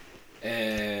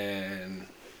 And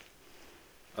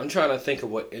I'm trying to think of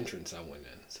what entrance I went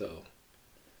in. So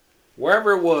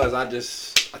wherever it was, I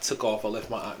took off. I left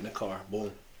my aunt in the car.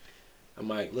 Boom. I'm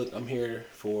like, look, I'm here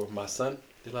for my son.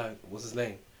 They're like, what's his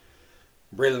name?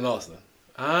 Braylon Austin.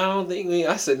 I don't think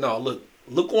I said, no,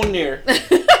 look on there.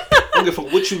 I don't give a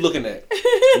fuck what you looking at.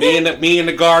 Me and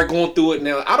the guard going through it.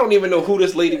 Now I don't even know who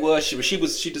this lady was. She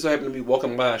just happened to be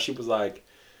walking by. She was like,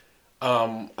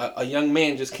 a young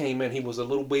man just came in. He was a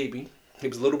little baby.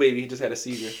 He just had a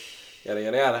seizure. Yada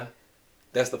yada yada.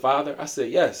 That's the father? I said,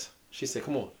 yes. She said,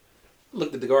 come on.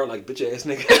 Looked at the guard like, bitch ass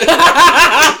nigga.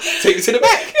 Take it to the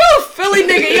back. You Philly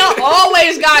nigga, y'all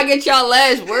always gotta get y'all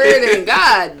last word and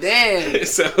god damn.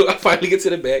 So I finally get to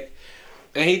the back.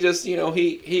 And he just,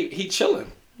 he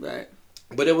chilling. Right.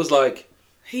 But it was like,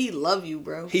 he love you,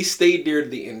 bro. He stayed there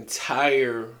the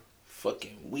entire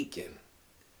fucking weekend.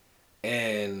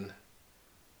 And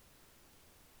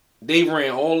they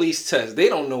ran all these tests. They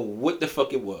don't know what the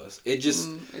fuck it was. It just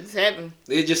happened.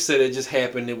 They just said it just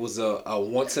happened. It was a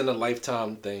once in a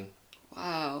lifetime thing.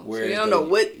 Wow. So you don't know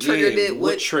what triggered it.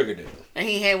 What triggered it. And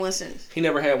he had one since. He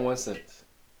never had one since.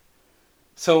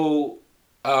 So,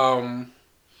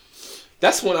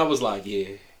 that's when I was like,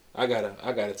 yeah, I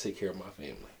gotta take care of my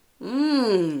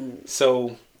family.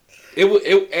 So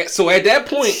so at that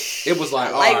point it was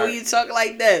like, like when you talk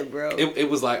like that, bro. It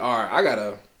was like, all right, I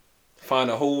gotta find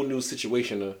a whole new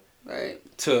situation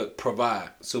to provide.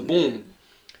 So boom,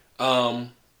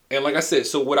 and like I said,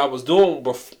 so what I was doing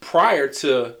prior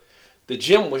to the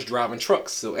gym was driving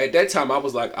trucks. So at that time I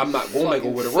was like, I'm not going back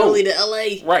over the road. Philly to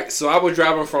LA. Right. So I was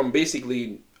driving from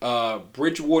basically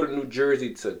Bridgewater, New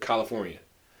Jersey to California.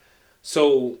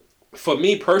 So for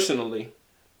me personally,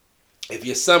 if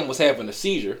your son was having a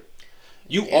seizure,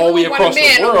 you all the way across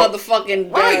the world,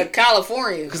 motherfucking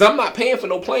California. Because I'm not paying for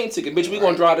no plane ticket, bitch. We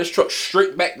gonna drive this truck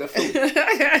straight back to Philly.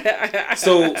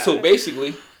 so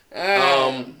basically,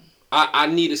 I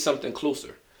needed something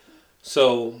closer.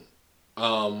 So,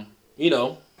 you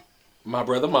know, my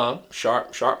brother, mom,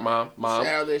 Sharp, mom.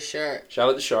 Shout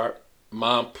out to Sharp.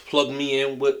 Mom plugged me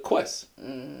in with Quest.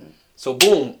 So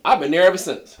boom, I've been there ever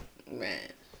since. Man.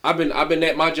 I've been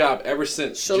at my job ever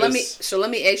since. So let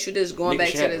me ask you this, going back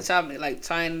to the topic, like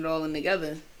tying it all in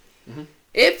together. Mm-hmm.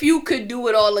 If you could do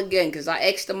it all again, because I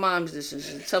asked the moms this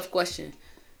is a tough question,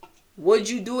 would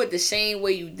you do it the same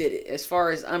way you did it, as far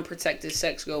as unprotected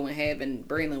sex go and having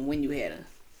Braylon when you had her?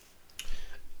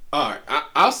 All right,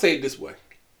 I'll say it this way.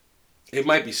 It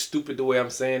might be stupid the way I'm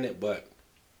saying it, but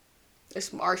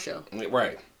it's our show,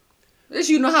 right? This,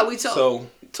 you know how we talk. So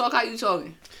talk how you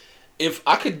talking. If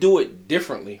I could do it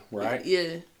differently, right?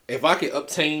 Yeah. If I could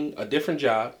obtain a different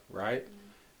job, right?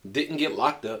 Didn't get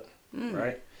locked up,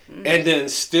 right? And then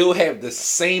still have the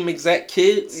same exact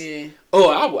kids. Yeah.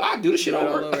 Oh, I'd do this shit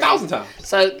over 1,000 times.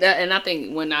 So and I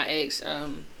think when I asked,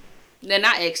 then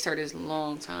I asked her this a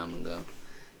long time ago.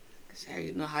 Cause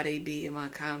you know how they be in my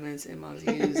comments, in my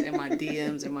views, in my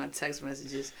DMs, in my text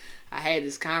messages. I had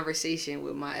this conversation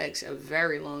with my ex a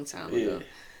very long time ago.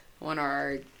 On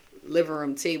our living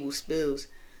room table spills,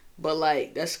 but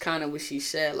like that's kind of what she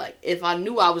said. Like if I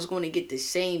knew I was going to get the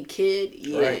same kid,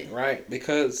 right,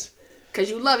 because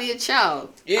you love your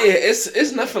child. Yeah,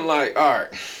 it's nothing like, all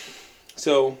right.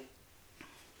 So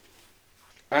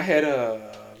I had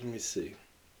let me see.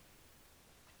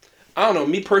 I don't know.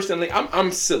 Me personally,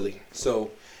 I'm silly. So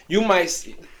you might.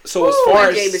 So as far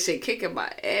as David said, kicking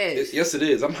my ass. Yes, it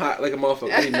is. I'm hot like a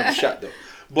motherfucker. I ain't never shot though.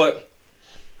 But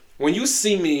when you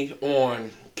see me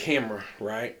on camera,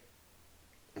 right?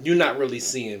 You're not really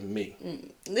seeing me.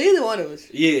 Neither one of us.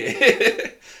 Yeah.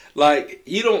 Like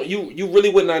you really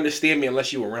wouldn't understand me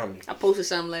unless you were around me. I posted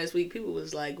something last week. People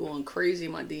was like going crazy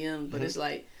in my DMs, but it's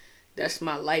like that's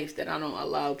my life that I don't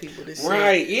allow people to see.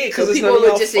 Right? Yeah, because people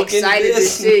are just excited to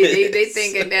see. They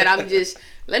thinking that I'm just.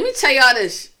 Let me tell y'all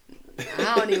this.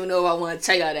 I don't even know if I want to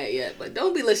tell y'all that yet, but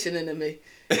don't be listening to me.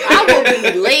 I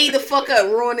will be laid the fuck up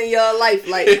ruining your life.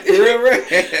 Like,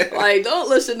 like don't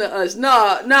listen to us. No.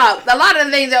 A lot of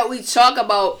the things that we talk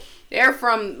about, they're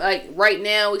from like right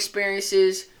now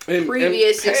experiences,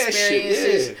 previous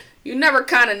experiences. Yeah. You never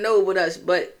kind of know with us,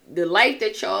 but the life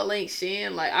that y'all ain't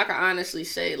seeing, like I can honestly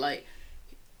say, like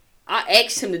I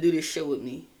asked him to do this show with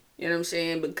me. You know what I'm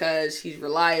saying? Because he's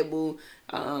reliable.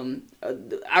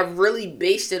 I really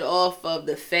based it off of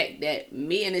the fact that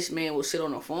me and this man will sit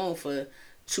on the phone for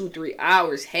 2-3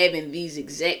 hours having these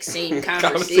exact same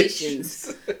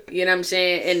conversations. You know what I'm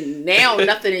saying? And now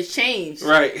nothing has changed.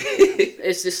 Right.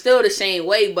 It's still the same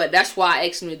way, but that's why I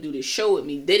asked him to do this show with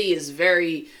me. Diddy is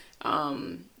very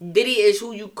Diddy is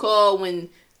who you call when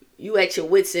you at your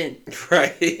wits end.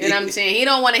 Right. You know what I'm saying? He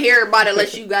don't want to hear about it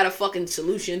unless you got a fucking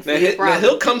solution for your problem. Now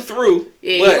he'll come through.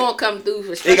 Yeah, he's gonna come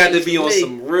through. He got to be on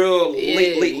some real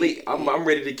late. I'm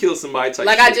ready to kill somebody type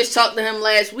like shit. I just talked to him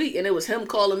last week, and it was him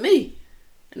calling me.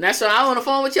 And that's why I on the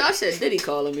phone with y'all. I said, Diddy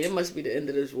calling me. It must be the end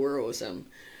of this world or something.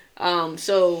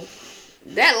 So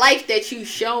that life that you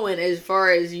showing as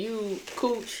far as you,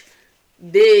 Cooch,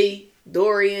 D,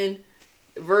 Dorian,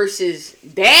 versus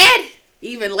Dad,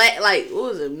 even like, what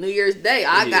was it, New Year's Day?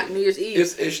 I got New Year's Eve.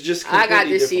 It's just I got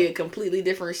to see a completely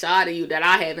different side of you that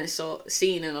I haven't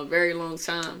seen in a very long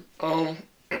time.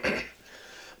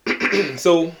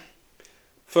 So,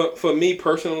 for me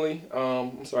personally,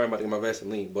 I'm sorry I'm about to get my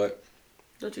Vaseline, but...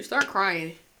 Don't you start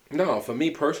crying. No, for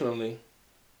me personally,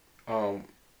 I'm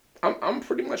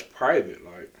pretty much private,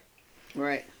 like.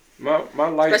 Right. My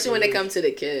life. Especially when it comes to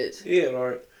the kids. Yeah,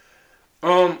 like.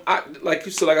 I like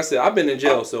I said, I've been in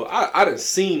jail, so I done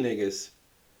seen niggas,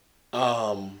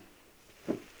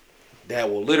 that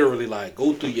will literally like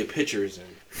go through your pictures and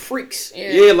freaks.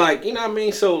 Yeah, like you know what I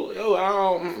mean. So I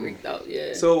don't freaked out.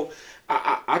 Yeah. So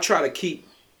I try to keep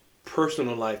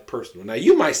personal life personal. Now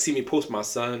you might see me post my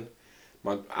son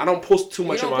I don't post too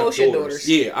much of my daughters.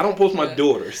 Yeah, I don't post my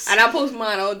daughters. And I post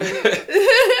mine all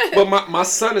day. But my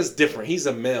son is different. He's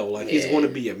a male. Like he's going to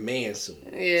be a man soon.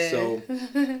 Yeah. So,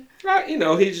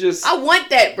 he's just. I want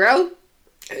that, bro.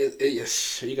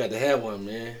 You got to have one,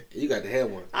 man. You got to have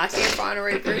one. I can't find the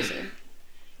right person.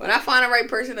 When I find the right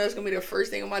person, that's gonna be the first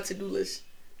thing on my to-do list.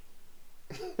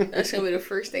 That's gonna be the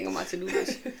first thing on my to-do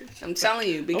list. I'm telling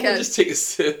you, because. I'm gonna just take a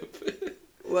sip.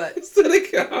 What? Instead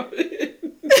of comment.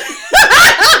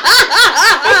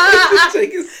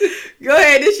 Go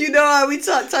ahead, this you know how we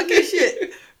talk your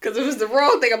shit. Cause if it's the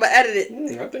wrong thing, I'm gonna edit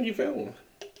it. I think you found one.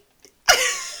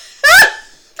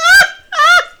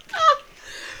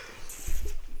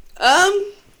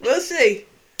 We'll see.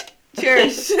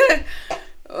 Cheers.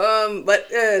 But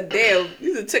damn,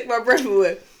 you took my breath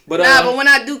away. But when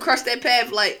I do cross that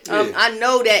path, like I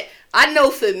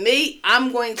know for me,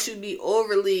 I'm going to be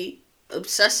overly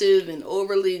obsessive and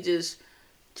overly just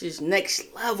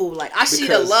next level. Like I see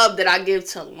the love that I give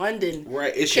to London.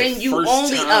 Right. It's can your you first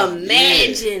only time.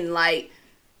 imagine like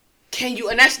can you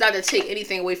and that's not to take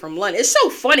anything away from London. It's so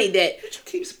funny that you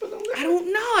keep spilling that. I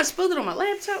don't know. I spilled it on my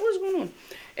laptop. What's going on?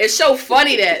 It's so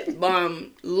funny that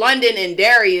London and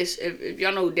Darius, if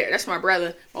y'all know Darius, that's my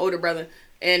brother, my older brother,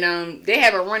 and they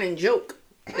have a running joke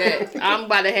that I'm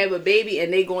about to have a baby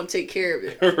and they going to take care of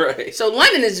it. Right. So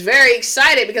London is very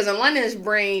excited because in London's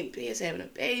brain, is having a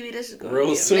baby. This is going to be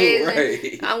amazing. Soon,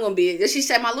 right. I'm going to be. She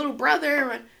said, my little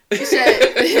brother. She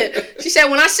said,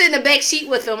 when I sit in the back seat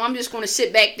with him, I'm just going to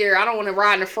sit back there. I don't want to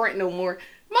ride in the front no more.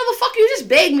 Motherfucker, you just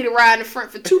begged me to ride in the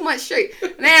front for 2 months straight.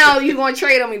 Now you going to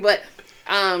trade on me, but.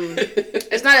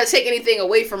 It's not to take anything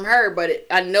away from her, but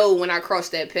I know when I cross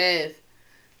that path,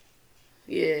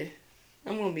 yeah,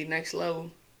 I'm gonna be next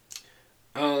level.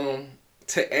 To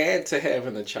add to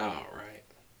having a child, right?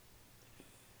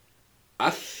 I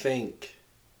think,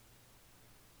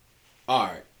 all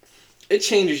right, it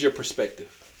changes your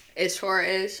perspective. As far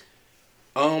as?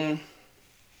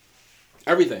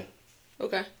 Everything.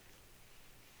 Okay.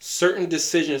 Certain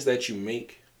decisions that you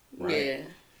make, right? Yeah.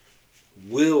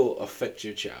 Will affect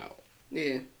your child.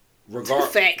 Yeah.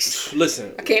 Facts.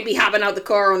 Listen. I can't be hopping out the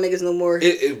car on niggas no more.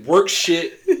 It work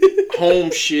shit, home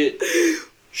shit,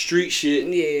 street shit,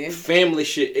 yeah, family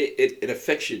shit. It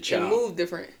affects your child. It move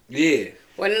different. Yeah.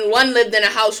 When one lived in a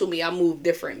house with me, I moved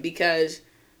different because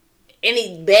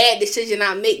any bad decision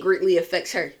I make greatly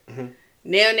affects her. Mm-hmm.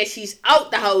 Now that she's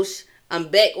out the house, I'm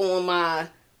back on my.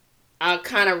 I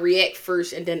kind of react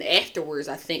first, and then afterwards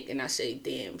I think, and I say,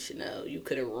 damn, Chanel, you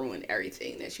could have ruined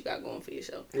everything that you got going for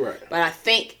yourself. Right. But I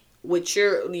think with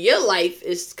your life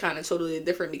is kind of totally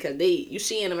different because you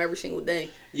seeing them every single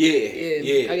day. Yeah. I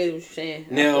get what you're saying.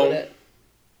 Now,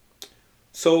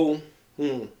 so,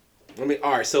 all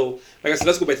right, so, like I said,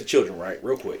 let's go back to children, right,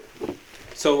 real quick.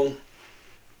 So,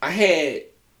 I had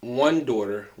one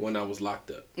daughter when I was locked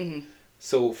up. Mm-hmm.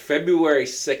 So, February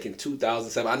 2nd,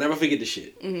 2007, I'll never forget the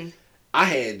shit. Mm-hmm. I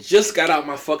had just got out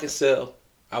my fucking cell.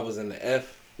 I was in the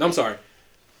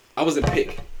I was in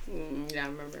PIC. Yeah, I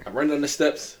remember. I ran down the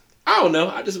steps. I don't know.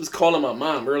 I just was calling my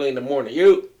mom early in the morning.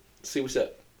 Yo, see what's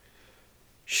up.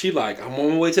 She like, I'm on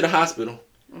my way to the hospital.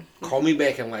 Mm-hmm. Call me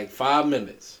back in like 5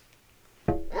 minutes.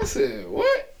 I said,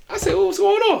 what? I said, what's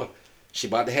going on? She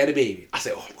about to have a baby. I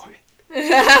said, oh, I'm going.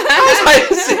 I was like,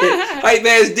 hype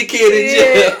ass dickhead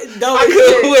in jail. I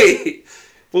couldn't wait.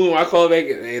 Boom, I called back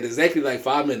and exactly like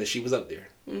 5 minutes she was up there.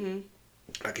 Mm-hmm.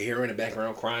 I could hear her in the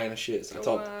background crying and shit. So I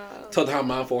talked to her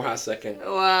mom for a hot second.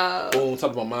 Wow. Boom,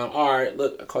 talked to my mom. All right,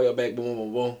 look, I call you back. Boom,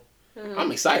 boom, boom. Mm-hmm.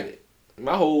 I'm excited.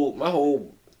 My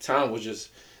whole time was just,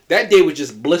 that day was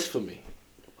just bliss for me.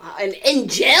 Wow. And in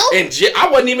jail? I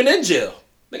wasn't even in jail.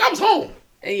 Like I was home.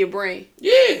 In your brain?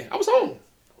 Yeah, I was home.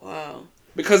 Wow.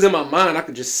 Because in my mind, I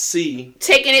could just see.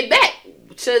 Taking it back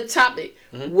to the topic.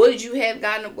 Mm-hmm. Would you have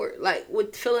gotten an abortion? Like,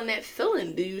 with feeling that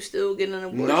feeling, do you still get an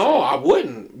abortion? No, I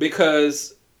wouldn't.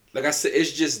 Because, like I said,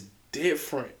 it's just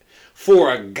different.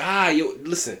 For a guy,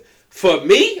 listen, for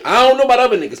me, I don't know about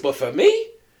other niggas, but for me,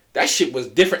 that shit was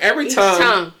different.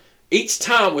 Each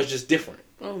time was just different.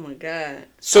 Oh my God.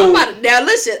 So now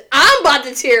listen, I'm about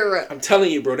to tear up. I'm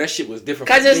telling you, bro, that shit was different.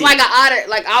 Because it's like an otter.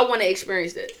 Like, I want to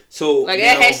experience that. So like,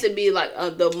 it has to be like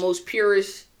the most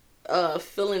purest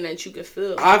feeling that you could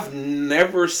feel. I've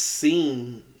never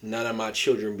seen none of my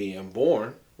children being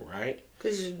born, right?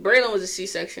 Because Braylon was a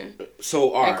C-section.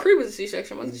 So and Cree was a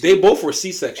C-section. They both were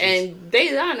C-sections. And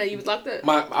I know you was locked up.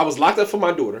 I was locked up for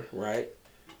my daughter, right?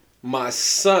 My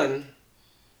son,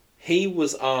 he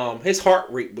was his heart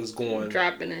rate was going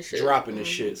dropping and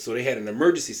shit. So they had an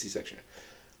emergency C-section.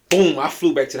 Boom! I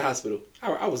flew back to the hospital.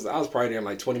 I was probably there in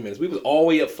like 20 minutes. We was all the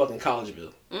way up fucking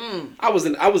Collegeville. I was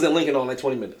in Lincoln on like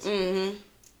 20 minutes. Mm-hmm.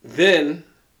 Then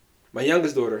my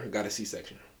youngest daughter got a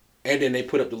C-section, and then they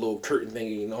put up the little curtain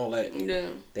thingy and all that. Yeah.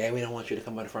 Dad, we don't want you to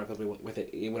come by the front because we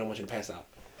don't want you to pass out.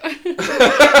 Hey,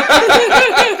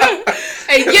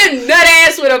 your nut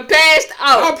ass would have passed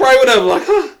out. I probably would have like,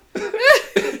 huh?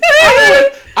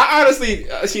 I honestly,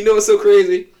 you know what's so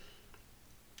crazy?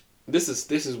 This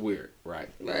is weird, right?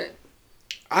 Right.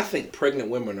 I think pregnant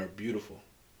women are beautiful.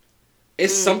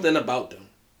 It's something about them.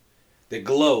 The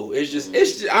glow. It's just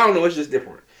I don't know, it's just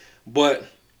different. But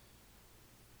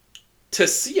to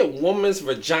see a woman's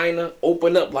vagina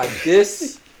open up like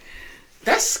this,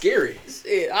 that's scary.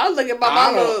 Yeah, I was looking at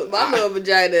my little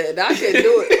vagina and I couldn't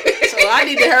do it. So I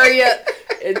need to hurry up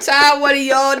and tie one of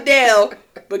y'all down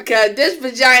because this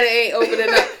vagina ain't opening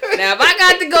up. Now, if I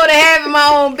got to go to having my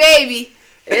own baby,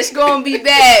 it's going to be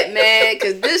bad, man,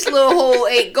 because this little hole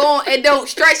ain't going, it don't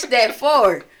stretch that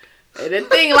far. And the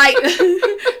thing like,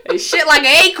 it's shit like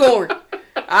an acorn.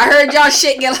 I heard y'all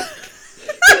shit get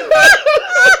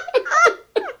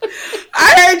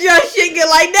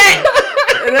like, that.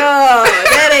 No,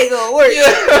 that ain't going to work.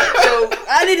 So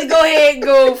I need to go ahead and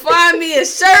go find me a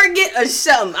surrogate or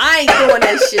something. I ain't doing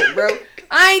that shit, bro.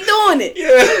 I ain't doing it.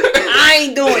 I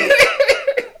ain't doing it.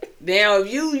 Now,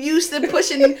 if you used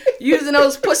to using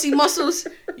those pussy muscles,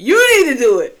 you need to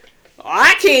do it.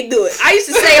 I can't do it. I used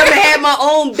to say I'm gonna have my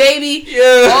own baby.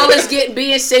 Yeah. All this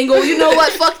being single. You know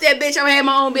what? Fuck that bitch. I'm gonna have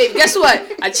my own baby. Guess what?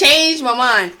 I changed my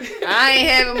mind. I ain't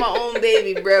having my own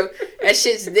baby, bro. That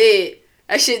shit's dead.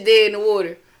 That shit dead in the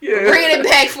water. Yeah. Bringing it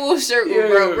back full circle,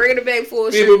 bro. Bringing it back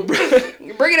full circle.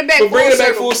 Bringing it back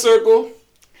full circle.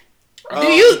 Do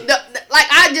you like?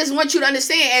 I just want you to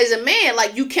understand, as a man,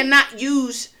 like you cannot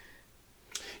use.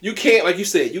 You can't, like you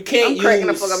said, you can't use. I'm cracking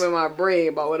the fuck up in my brain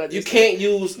about what I just. You can't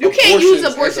use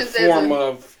abortions as a form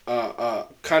of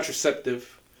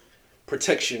contraceptive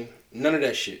protection. None of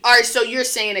that shit. All right, so you're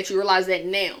saying that you realize that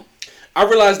now. I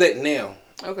realize that now.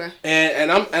 Okay.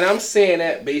 And I'm saying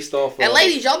that based off. And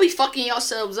ladies, y'all be fucking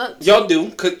yourselves up. Y'all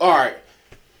do, cause all right.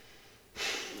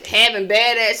 Having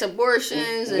badass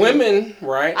abortions. And women,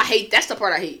 right? That's the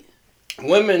part I hate.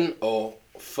 Women,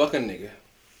 fuck a nigga.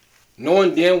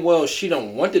 Knowing damn well she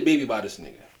don't want the baby by this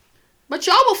nigga. But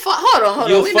y'all will fuck.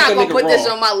 Hold on. We're not gonna put this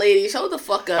on my ladies. Hold the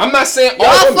fuck up. I'm not saying all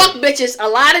y'all fuck bitches. A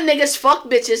lot of niggas fuck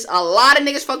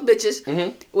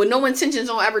bitches. With no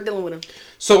intentions on ever dealing with them.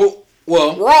 So,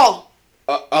 well, raw.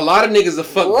 A lot of niggas are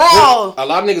fuck raw. A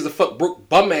lot of niggas are fuck broke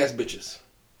bum ass bitches.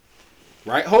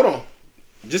 Right? Hold on.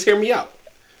 Just hear me out.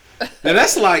 Now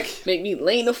that's like make me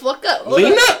lean the fuck up.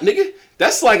 Lean up, nigga.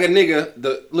 That's like a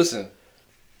nigga. Listen.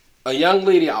 A young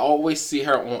lady, I always see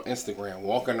her on Instagram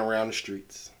walking around the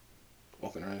streets.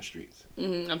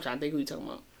 Mm-hmm. I'm trying to think who you talking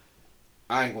about.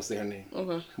 I ain't gonna say her name.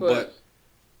 Okay. But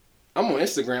I'm on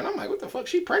Instagram. I'm like, what the fuck?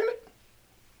 She pregnant?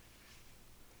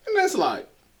 And that's like,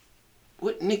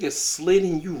 what nigga slid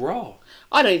in you raw?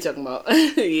 I know you're talking about.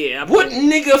 Yeah. What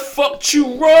nigga fucked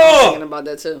you raw? I'm thinking about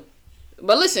that too.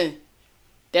 But listen,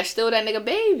 that's still that nigga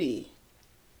baby.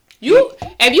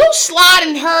 If you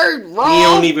sliding her raw, he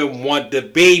don't even want the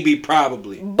baby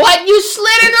probably. But you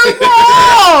slid in her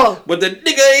raw. But the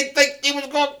nigga ain't think he was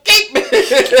gonna keep me.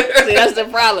 See, that's the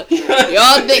problem.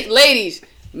 Y'all think, ladies,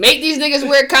 make these niggas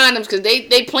wear condoms because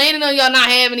they planning on y'all not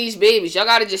having these babies. Y'all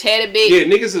gotta just have a baby. Yeah,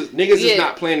 niggas is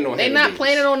not planning on. They having not babies.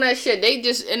 planning on that shit. They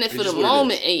just in it for the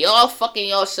moment, and y'all fucking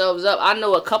yourselves up. I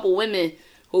know a couple women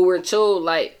who were told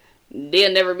like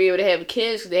they'll never be able to have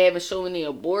kids because they having so many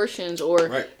abortions. Or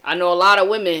right. I know a lot of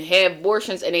women have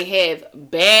abortions and they have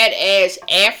bad ass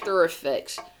after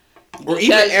effects. Or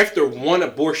even after one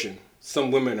abortion, some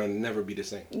women will never be the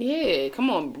same. Yeah, come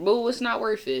on, boo, it's not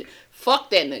worth it. Fuck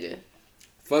that nigga.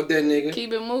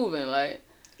 Keep it moving, like.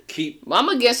 I'm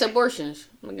against abortions.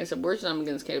 I'm against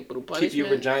capital punishment. Keep your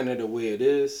vagina the way it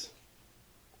is.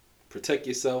 Protect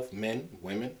yourself, men,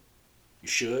 women. You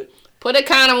should. Put a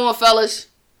condom on, fellas.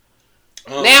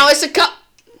 Now it's a couple.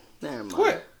 Never mind.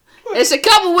 What? It's a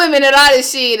couple women that I done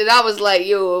seen that I was like,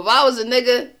 yo, if I was a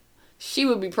nigga, she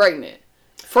would be pregnant.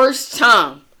 First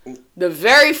time. The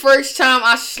very first time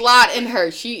I slide in her,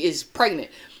 she is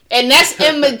pregnant. And that's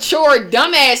immature,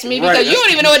 dumbass me, because you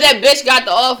don't even know what that bitch got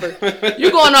to offer. You're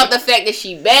going off the fact that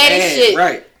she bad as shit.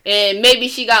 Right. And maybe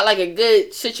she got like a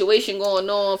good situation going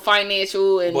on,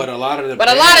 financial, and but a lot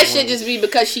of shit just be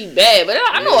because she bad. But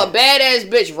I know a badass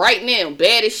bitch right now,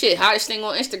 bad as shit, hottest thing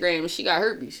on Instagram, and she got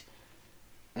herpes.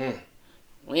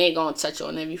 We ain't gonna touch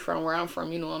on if you from where I'm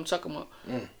from. You know what I'm talking about.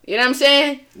 You know what I'm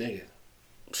saying? Nigga,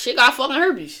 she got fucking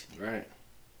herpes. Right.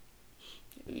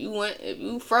 If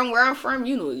you from where I'm from,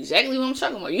 you know exactly what I'm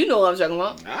talking about. You know what I'm talking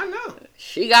about. I know.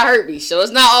 She got herpes, so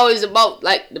it's not always about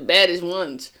like the baddest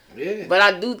ones. Yeah. But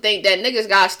I do think that niggas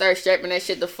gotta start strapping that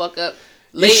shit the fuck up.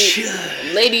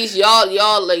 Ladies,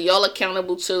 y'all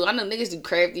accountable too. I know niggas do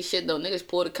crafty shit though. Niggas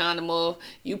pull the condom off.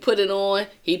 You put it on.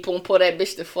 He pull that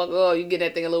bitch the fuck off. You get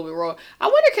that thing a little bit raw. I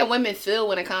wonder, can women feel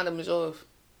when a condom is off?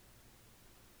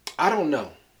 I don't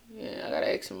know. Yeah, I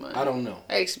gotta ask somebody. I don't know.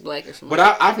 Ask Black or somebody.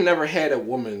 But I've never had a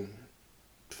woman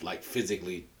like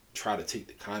physically try to take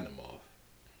the condom off.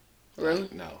 Really?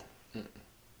 Like, no. Mm-mm.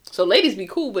 So ladies be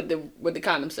cool with the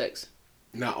condom sex.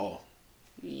 Not all.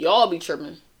 Y'all be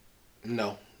tripping.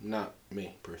 No, not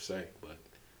me per se, but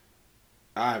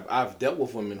I've dealt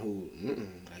with women who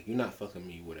like, you're not fucking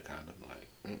me with a condom,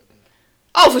 like.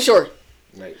 Oh, for sure.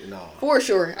 Like, no. For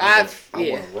sure. I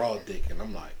want a raw dick, and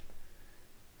I'm like.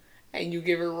 And you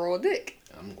give her raw dick.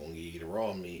 I'm gonna give you the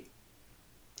raw meat.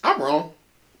 I'm wrong.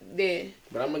 Yeah.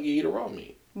 But I'm gonna give you the raw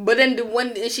meat. But then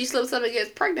when she slips up and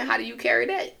gets pregnant, how do you carry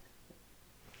that?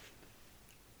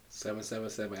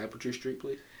 777 Apple Tree Street,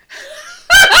 please.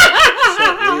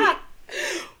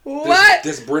 What?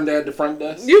 This Brenda at the front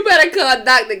desk? You better call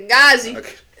Dr. Ghazi.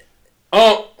 Okay.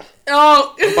 I'm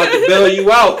about to bail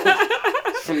you out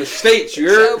from the States, you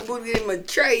heard? So give him a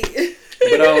tray.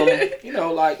 But you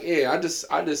know, like, yeah, I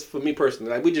just for me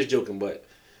personally, like, we just joking, but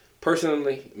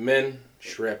personally, men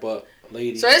strap up,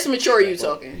 ladies. So that's mature you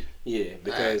talking. Yeah,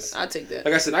 because I'll take that.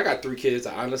 Like I said, I got 3 kids.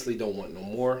 I honestly don't want no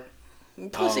more.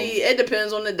 Pussy, it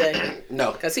depends on the day.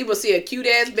 No, because people see a cute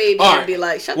ass baby and be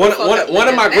like, "Shut the fuck up." One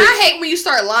of my great. I hate when you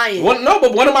start lying.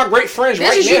 But one of my great friends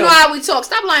that's right now. You know how we talk.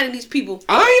 Stop lying to these people.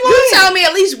 I ain't lying. You tell me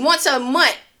at least once a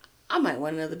month, I might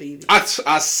want another baby.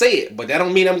 I say it, but that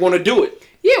don't mean I'm going to do it.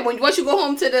 Yeah, once you go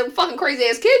home to the fucking crazy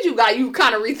ass kids you got, you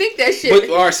kind of rethink that shit. But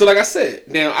all right, so like I said,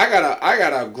 now I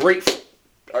got a great friend.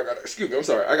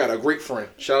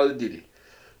 Shout out to Didi.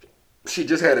 She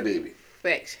just had a baby.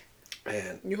 Facts.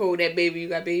 And you hold that baby, you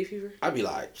got baby fever? I'd be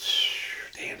like,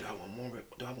 damn, do I want more?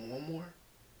 Do I want one more?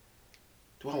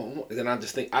 And then I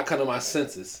just think, I come to my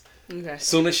senses. Okay. As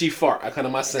soon as she fart, I come to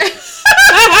my senses.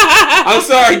 I'm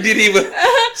sorry, Didi, but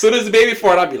as soon as the baby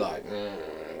fart, I'd be like,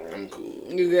 I'm cool.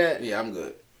 You good? Yeah, I'm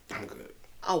good.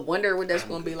 I wonder what that's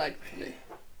going to be like for me.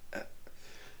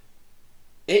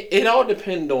 It all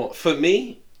depends on, for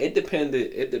me, it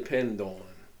depends on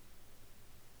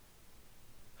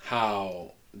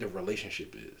how the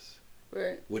relationship is.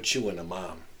 Right. With you and the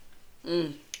mom.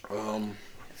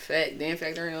 Fact. Let me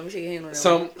shake your hand on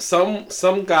that.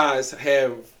 Some guys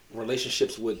have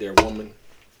relationships with their woman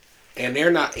and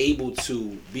they're not able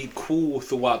to be cool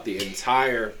throughout the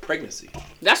entire pregnancy.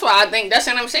 That's why I think that's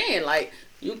what I'm saying. Like,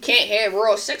 you can't have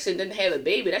raw sex and then have a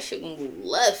baby. That shit gonna go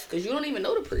left because you don't even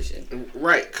know the person.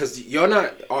 Right, because you're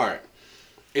not, alright.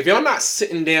 If you're not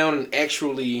sitting down and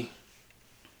actually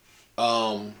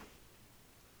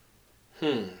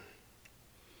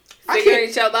figuring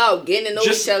each other out, getting to know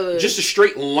each other. Just a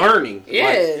straight learning.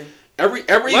 Yeah. Like,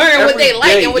 learning what they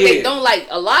like and what they don't like.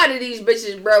 A lot of these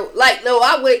bitches, bro. Like, no,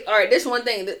 alright, this one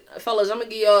thing, fellas, I'm gonna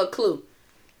give y'all a clue.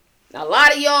 Now, a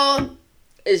lot of y'all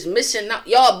is missing out.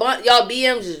 Y'all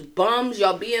BMs is bums.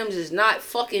 Y'all BMs is not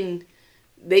fucking.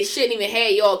 They shouldn't even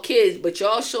have y'all kids, but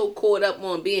y'all so caught up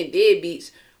on being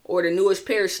deadbeats or the newest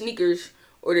pair of sneakers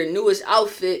or the newest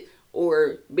outfit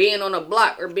or being on a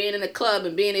block or being in a club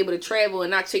and being able to travel and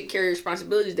not take care of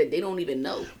responsibilities that they don't even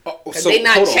know. Because they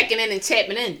not checking in and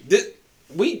tapping in.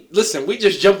 We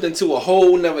just jumped into a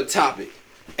whole nother topic.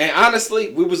 And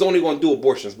honestly, we was only going to do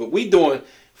abortions, but we doing,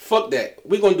 fuck that.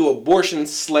 We going to do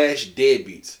abortions /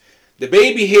 deadbeats. The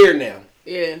baby here now.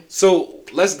 Yeah. So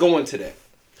let's go into that.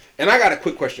 And I got a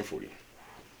quick question for you.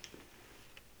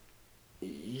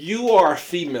 You are a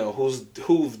female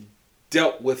who've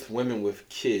dealt with women with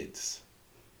kids.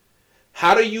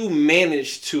 How do you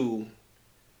manage to?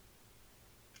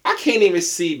 I can't even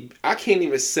say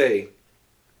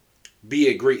be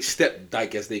a great step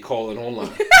dyke as they call it online.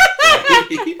 I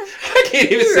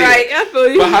can't even say right, I feel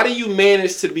you. But how do you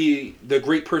manage to be the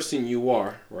great person you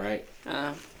are, right?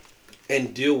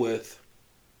 And deal with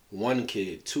 1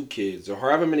 kid, 2 kids, or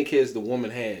however many kids the woman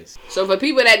has. So for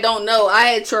people that don't know, I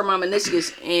had tore my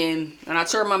meniscus, and when I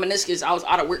tore my meniscus, I was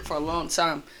out of work for a long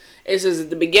time. This is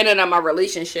the beginning of my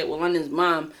relationship with London's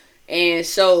mom, and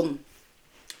so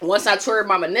once I tore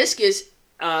my meniscus,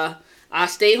 I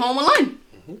stayed home alone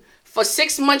for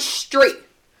 6 months straight.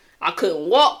 I couldn't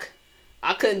walk,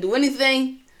 I couldn't do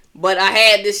anything, but I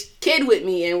had this kid with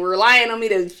me, and relying on me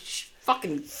to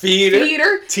fucking feed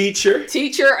her, teach her,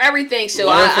 everything. So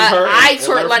I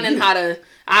taught London how to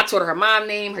I told her mom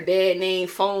name, her dad name,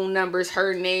 phone numbers,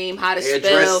 her name, how to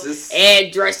spell,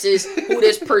 addresses, who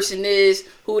this person is,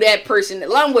 who that person.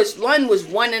 Lund was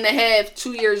 1.5,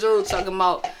 2 years old, talking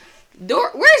about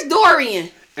where's Dorian?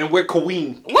 And we're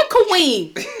Queen. What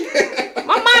Queen?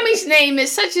 My mommy's name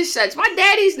is such and such. My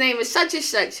daddy's name is such and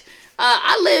such.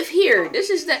 I live here. This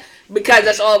is that. Because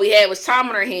that's all we had was time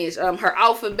on our hands. Her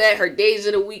alphabet, her days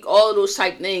of the week, all of those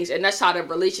type things. And that's how the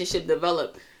relationship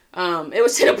developed. It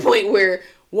was to the point where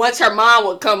once her mom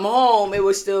would come home, it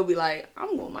would still be like,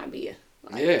 I'm going my beer.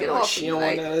 Like, get off she me. don't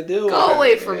Like, want nothing to do with go her.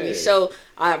 away from me. So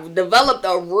I developed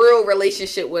a real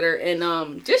relationship with her.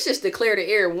 And just to clear the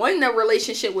air, when the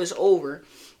relationship was over,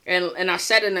 and I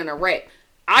said it in a rap,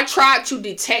 I tried to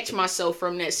detach myself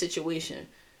from that situation.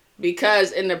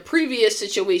 Because in the previous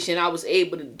situation, I was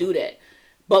able to do that.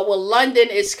 But with London,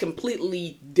 it's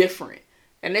completely different.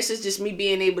 And this is just me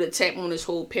being able to tap on this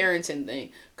whole parenting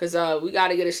thing. Because we got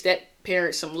to get a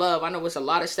step-parent some love. I know there's a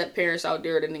lot of step-parents out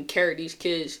there that didn't carry these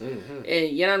kids. Mm-hmm. And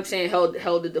you know what I'm saying?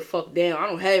 Held it the fuck down. I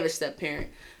don't have a step-parent.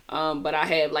 But I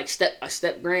have like a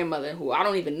step-grandmother who I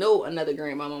don't even know another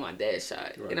grandmama on my dad's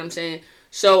side. Right. You know what I'm saying?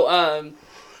 So,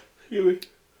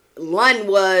 Lund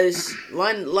was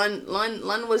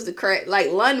the crack.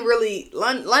 Like Lund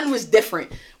was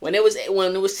different. When it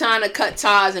was time to cut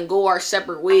ties and go our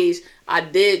separate ways, I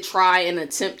did try and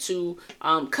attempt to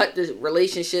cut the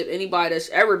relationship. Anybody that's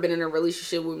ever been in a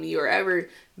relationship with me or ever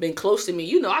been close to me,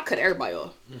 you know I cut everybody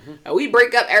off. Mm-hmm. And we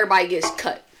break up, everybody gets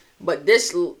cut. But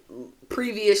this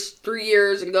previous 3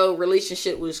 years ago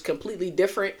relationship was completely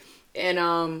different.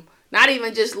 And not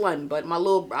even just Lund, but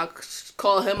I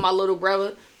call him my little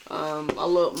brother. My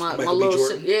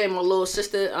little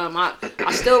sister.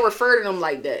 I still refer to them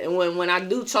like that. And when I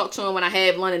do talk to them, when I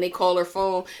have Lund and they call her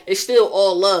phone, it's still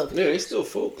all love. Yeah, they still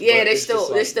folks. Yeah, they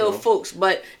still folks.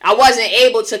 But I wasn't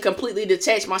able to completely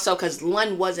detach myself because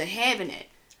Lund wasn't having it.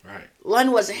 Right.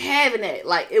 Lund wasn't having it.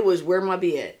 Like it was where my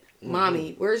B at,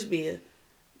 mommy. Where's B at?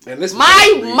 And this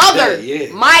my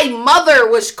mother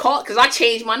was called because I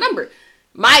changed my number.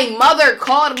 My mother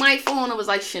called my phone and was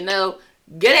like, Chanel,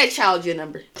 get that child your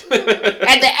number. After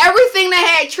everything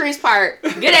that had transpired,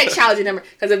 get that child your number.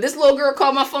 Because if this little girl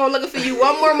called my phone looking for you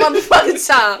one more motherfucking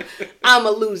time, I'ma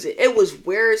lose it. It was,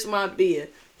 where's my Bia?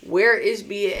 Where is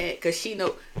Bia at? Because she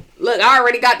know. Look, I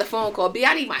already got the phone call. Bia,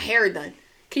 I need my hair done.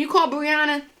 Can you call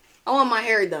Brianna? I want my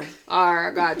hair done. All right,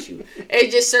 I got you.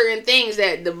 It's just certain things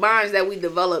that the bonds that we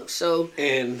developed. So,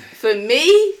 and for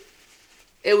me,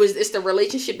 it's the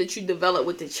relationship that you develop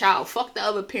with the child. Fuck the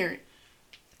other parent.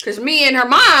 Because me and her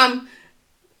mom,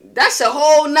 that's a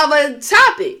whole nother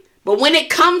topic. But when it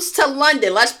comes to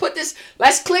London, let's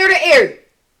clear the air.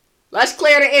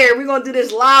 We're going to do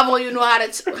this live on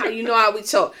how we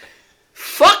talk.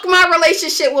 Fuck my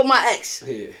relationship with my ex.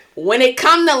 Yeah. When it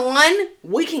come to London,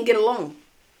 we can get along.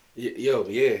 Yeah.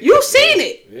 You seen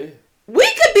it. Yeah. We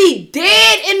could be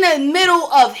dead in the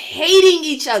middle of hating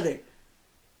each other.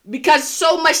 Because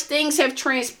so much things have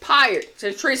transpired.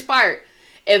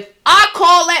 If I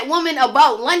call that woman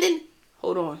about London,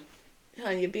 hold on.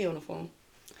 Honey, you be on the phone.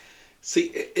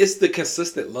 See, it's the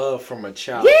consistent love from a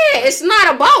child. Yeah, it's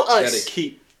not about us. That it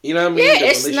keep, you know what I mean?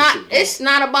 Yeah, it's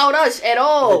not about us at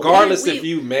all. Regardless if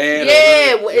you mad.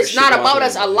 Yeah, it's not about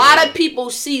us. A lot of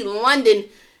people see London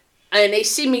and they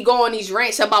see me go on these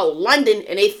rants about London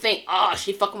and they think, oh,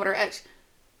 she fucking with her ex.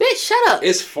 Bitch, shut up.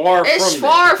 It's far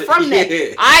from that.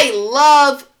 Yeah. I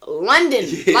love London.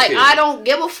 Yeah. Like, I don't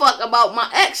give a fuck about my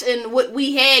ex and what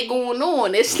we had going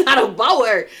on. It's not about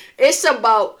her. It's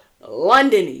about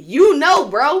London. You know,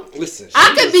 bro. Listen,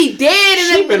 I could be dead.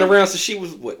 She's been around since she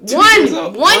was, what, 2 years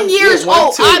old? 1 year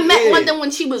old. I met London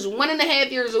when she was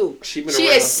 1.5 years old. She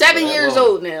is 7 years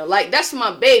old now. Like, that's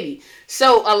my baby.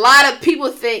 So, a lot of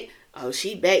people think, oh,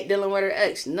 she back dealing with her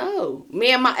ex. No.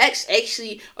 Me and my ex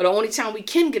actually, the only time we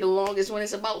can get along is when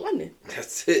it's about London.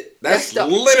 That's it. That's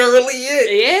literally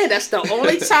it. Yeah, that's the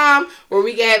only time where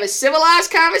we can have a civilized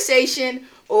conversation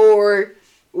or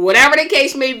whatever the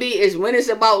case may be is when it's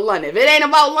about London. If it ain't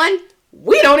about London,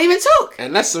 we don't even talk.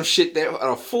 And that's some shit that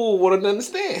a fool wouldn't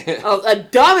understand. A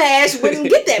dumbass wouldn't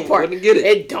get that part. Wouldn't get it.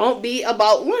 It don't be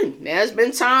about London. There's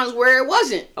been times where it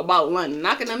wasn't about London. I'm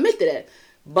not going to admit to that.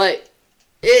 But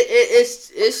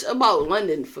it's about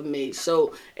London for me.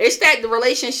 So it's that the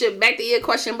relationship, back to your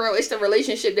question, bro, it's the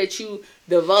relationship that you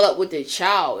develop with the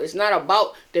child. It's not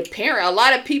about the parent. A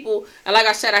lot of people, and like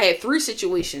I said, I had 3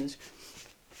 situations.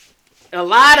 A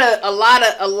lot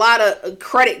of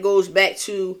credit goes back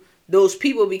to those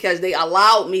people because they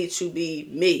allowed me to be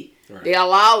me. Right. They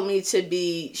allowed me to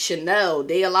be Chanel.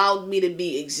 They allowed me to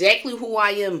be exactly who I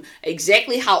am,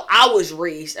 exactly how I was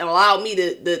raised, and allowed me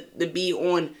to be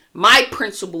on my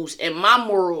principles and my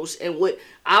morals and what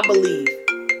I believe.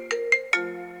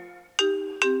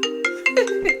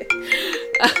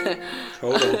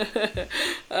 Hold on.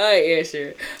 All right,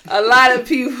 answer. A lot of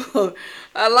people,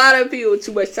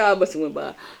 too much time must have went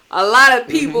by. A lot of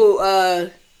people,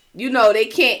 they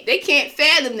can't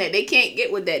fathom that. They can't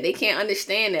get with that. They can't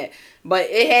understand that.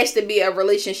 But it has to be a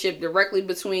relationship directly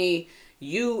between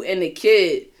you and the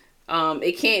kid.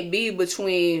 It can't be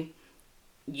between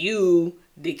you,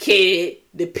 the kid,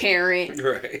 the parent.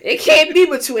 Right. It can't be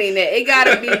between that. It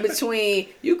gotta be between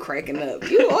you cracking up.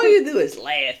 All you do is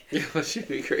laugh. Should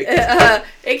be crazy.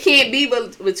 It can't be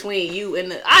between you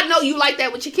and the. I know you like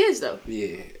that with your kids though.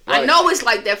 Yeah. Right. I know it's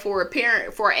like that for a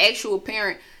parent, for an actual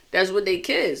parent. That's with their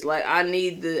kids. Like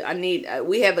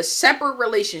we have a separate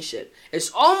relationship.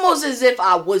 It's almost as if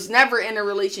I was never in a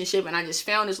relationship and I just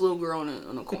found this little girl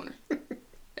on the corner.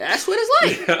 That's what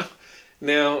it's like.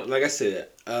 Now, like I said,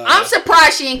 I'm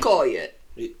surprised she ain't called yet.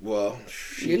 Well,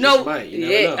 she might. You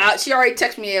never know. She already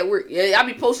texted me at work. Yeah, I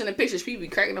be posting the pictures. People be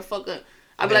cracking the fuck up.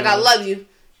 I be like, I love you.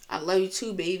 I love you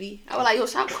too, baby. I was like, yo,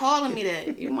 stop calling me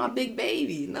that. You're my big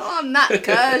baby. No, I'm not,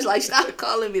 cuz. Like, stop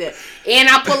calling me that. And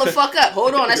I pull the fuck up.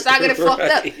 Hold on, let's not get it fucked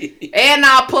up. And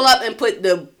I'll pull up and put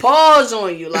the pause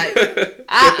on you. Like,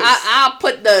 I'll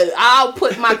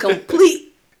put my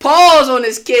complete pause on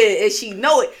this kid, and she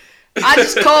know it. I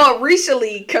just called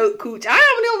recently, Cooch. I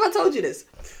don't know if I told you this.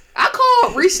 I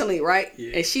called recently, right?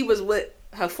 Yeah. And she was with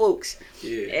her folks.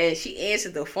 Yeah. And she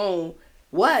answered the phone.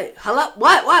 What? Hello?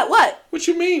 What? What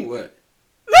you mean, what?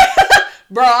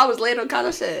 Bro, I was late on the couch.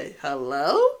 I said,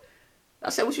 hello? I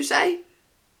said, what you say?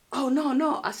 Oh,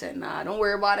 no. I said, nah, don't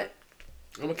worry about it.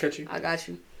 I'm going to catch you. I got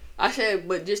you. I said,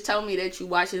 but just tell me that you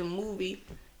watching a movie.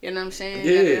 You know what I'm saying?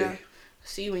 Yeah.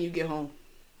 See you when you get home.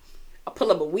 I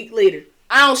pull up a week later.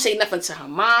 I don't say nothing to her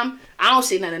mom. I don't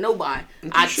say nothing to nobody.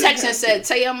 I text and said,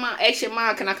 tell your mom, ask your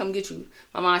mom, can I come get you?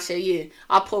 My mom said, yeah.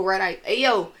 I pull right out. Hey,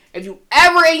 yo, if you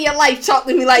ever in your life talk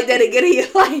to me like that again in your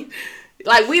life,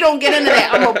 like, we don't get into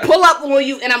that. I'm going to pull up on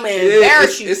you and I'm going to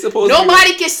embarrass you.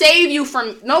 Nobody can save you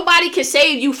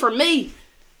from me.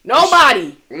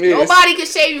 Nobody. Yeah, nobody can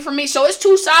save you from me. So it's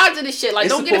two sides of this shit. Like,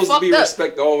 don't get it fucked up. It's supposed to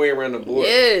be respect all the way around the board.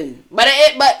 Yeah. But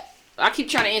I keep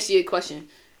trying to answer your question.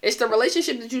 It's the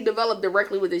relationship that you develop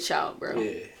directly with the child, bro.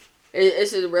 Yeah.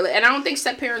 It's really, and I don't think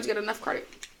step parents get enough credit.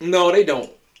 No, they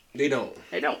don't. They don't.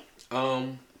 I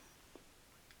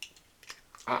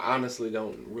honestly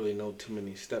don't really know too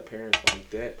many step parents like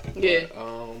that. Yeah.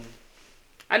 But,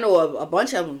 I know a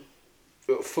bunch of them.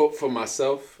 For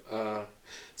myself,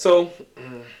 so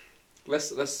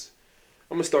let's.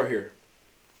 I'm gonna start here.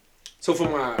 So for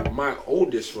my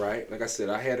oldest, right? Like I said,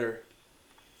 I had her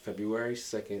February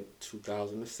 2nd,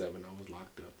 2007. I was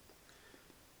locked up.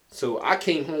 So I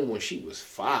came home when she was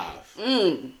 5.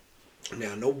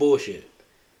 Now, no bullshit.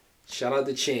 Shout out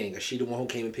to Chang. She the one who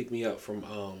came and picked me up from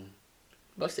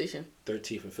bus station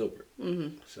 13th and Filbert.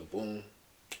 Mm-hmm. So boom.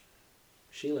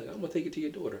 She like, I'm gonna take it to your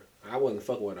daughter. I wasn't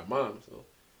fucking with her mom, so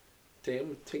take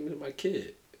me to my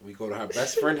kid. We go to her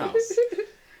best friend house.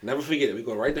 Never forget it. We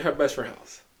go right to her best friend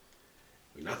house.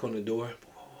 We knock on the door.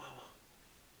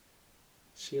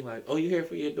 She like, oh, you here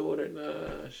for your daughter?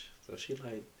 Nah. So she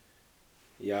like,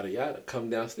 yada yada. Come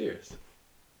downstairs.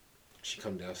 She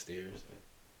come downstairs.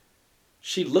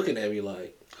 She looking at me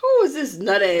like, who is this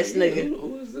nut ass nigga?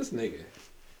 Who is this nigga?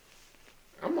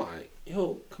 I'm like,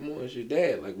 yo, come on, it's your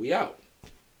dad. Like, we out.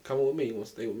 Come with me. You want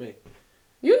to stay with me?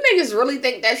 You niggas really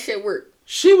think that shit work?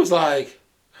 She was like,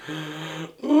 I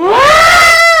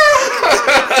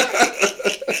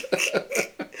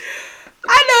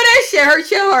know that shit hurt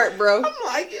your heart, bro. I'm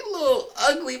like, you little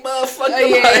ugly motherfucker.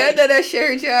 Yeah, I know that shit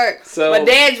hurt your heart. So, but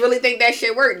dads really think that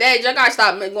shit work. Dad, y'all gotta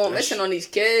stop going missing on these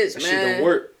kids, man. That shit don't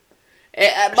work.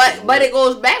 But it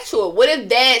goes back to it. What if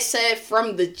dad said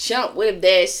from the jump, what if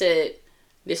dad said,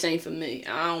 this ain't for me.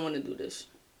 I don't want to do this.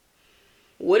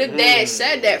 What if dad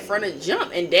said that from the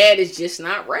jump and dad is just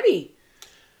not ready?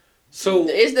 So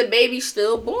is the baby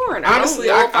still born? Honestly,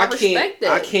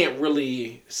 I can't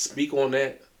really speak on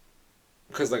that.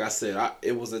 Because like I said,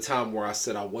 it was a time where I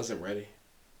said I wasn't ready.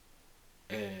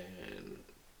 And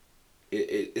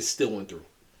it still went through.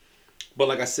 But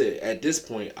like I said, at this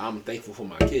point, I'm thankful for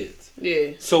my kids.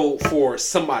 Yeah. So for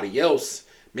somebody else,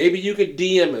 maybe you could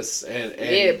DM us and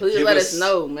yeah, please let us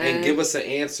know, man, and give us an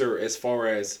answer as far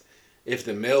as if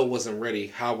the mail wasn't ready,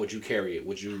 how would you carry it?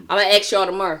 Would you? I'm gonna ask y'all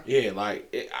tomorrow. Yeah,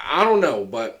 like I don't know,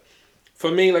 but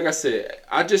for me, like I said,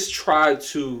 I just tried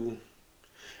to.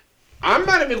 I'm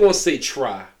not even gonna say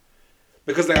try,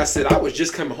 Because like I said, I was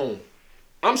just coming home.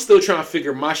 I'm still trying to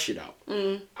figure my shit out.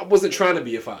 I wasn't trying to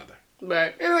be a father.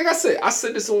 Right. And like I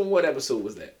said this on what episode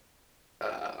was that?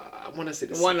 I want to say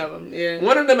this. One of them, yeah.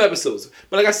 One of them episodes.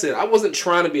 But like I said, I wasn't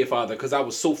trying to be a father because I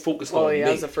was so focused on me.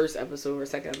 That was the first episode or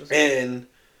second episode. And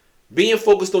being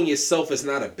focused on yourself is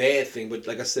not a bad thing. But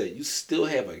like I said, you still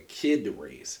have a kid to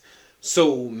raise.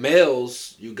 So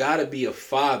males, you got to be a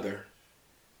father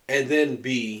and then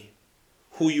be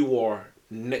who you are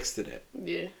next to that.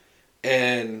 Yeah.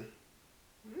 And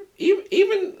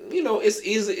even it's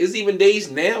even days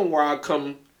now where I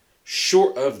come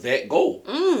short of that goal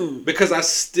because I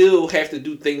still have to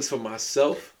do things for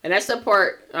myself. And that's the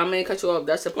part. I'm gonna cut you off.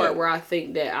 That's the part where I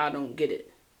think that I don't get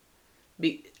it.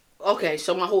 Okay,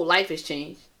 so my whole life has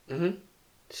changed.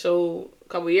 So a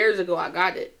couple years ago I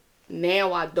got it.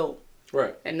 Now I don't.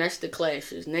 Right. And that's the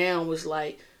clashes. Now it's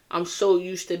like I'm so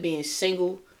used to being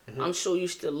single. I'm so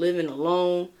used to living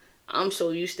alone. I'm so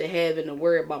used to having to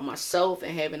worry about myself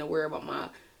and having to worry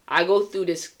about I go through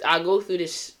this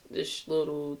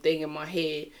little thing in my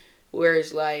head where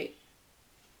it's like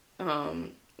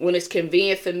when it's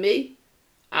convenient for me,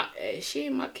 she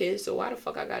ain't my kid, so why the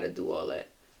fuck I gotta do all that?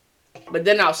 But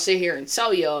then I'll sit here and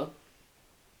tell y'all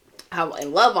how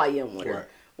in love I am with her. Right.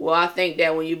 Well, I think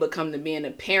that when you become to being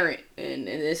a parent, and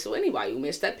it's anybody who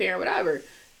missed that parent, whatever,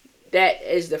 that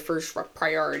is the first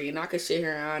priority. And I can sit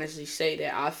here and honestly say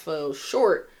that I fell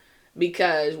short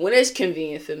because when it's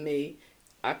convenient for me,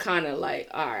 I kind of like,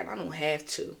 all right, I don't have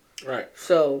to. Right.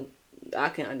 So I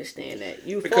can understand that.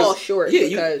 You fall short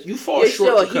because you fall you're short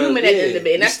still a human at the end of the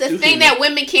day. And that's the thing that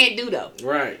women can't do, though.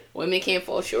 Right. Women can't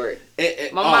fall short.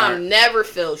 My mom never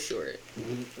fell short.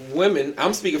 Women,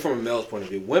 I'm speaking from a male's point of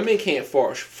view. Women can't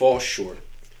fall short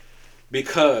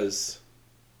because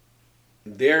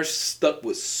they're stuck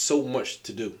with so much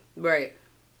to do. Right.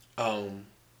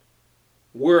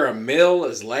 Where a male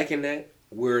is lacking that,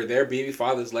 where their baby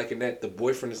father is lacking that, the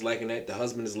boyfriend is lacking that, the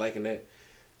husband is lacking that,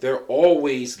 they're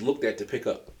always looked at to pick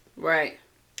up. Right.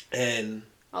 And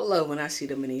I love when I see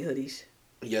them in these hoodies.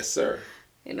 Yes, sir.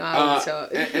 You know, I would tell.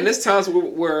 And there's times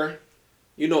where,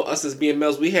 us as being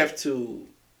males, we have to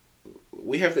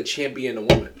champion the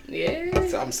woman. Yeah.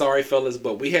 So I'm sorry, fellas,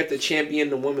 but we have to champion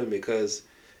the woman because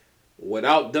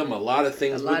without them, a lot of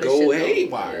things would go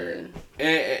haywire. Yeah.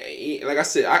 And like I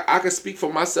said, I can speak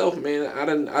for myself, man. I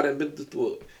done been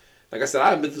through it. Like I said,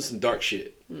 I've been through some dark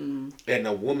shit. And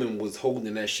a woman was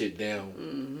holding that shit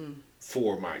down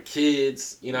for my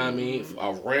kids, you know what I mean?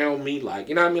 Around me, like,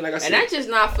 you know what I mean? Like I said. And that's just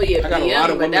not for your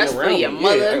BM, but that's for your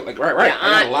mother. Yeah, right.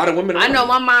 I got a lot of women around I know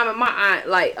my mom and my aunt,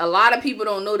 like, a lot of people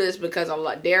don't know this because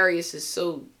Darius is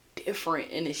so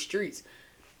different in the streets.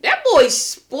 That boy's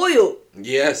spoiled.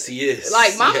 Yes, he is.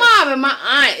 Like, my mom and my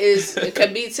aunt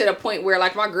could be to the point where,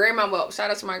 like, my grandma, well,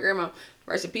 shout out to my grandma.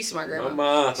 Rest in peace to my grandma.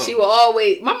 Mama. She will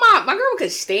always... My grandma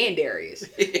could stand Darius.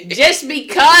 Just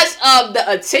because of the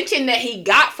attention that he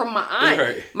got from my aunt.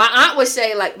 Right. My aunt would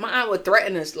say, like... My aunt would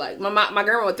threaten us, like... My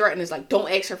grandma would threaten us, like,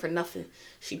 don't ask her for nothing.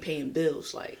 She paying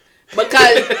bills, like...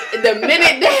 Because the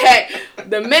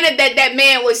minute that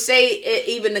man would say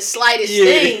even the slightest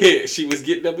thing... she was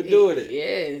getting up and doing it.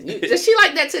 Yeah. She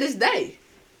like that to this day.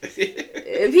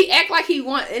 If he act like he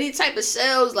want any type of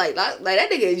sales, like that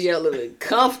nigga in jail living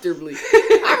comfortably.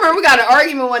 I remember we got an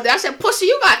argument one day. I said, "Pussy,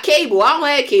 you got cable. I don't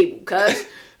have cable, cuz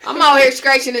I'm out here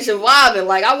scratching and surviving.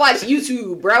 Like I watch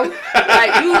YouTube, bro.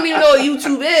 Like you don't even know what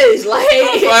YouTube is. Like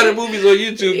I'm finding movies on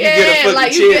YouTube. Yeah, you get a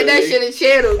like you get that shit in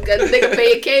channel because nigga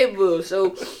pay your cable.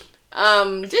 So,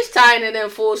 just tying it in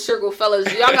full circle,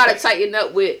 fellas. Y'all gotta tighten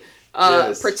up with.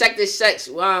 Protected sex.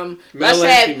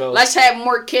 Let's have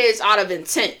more kids out of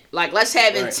intent. Like let's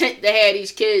have intent to have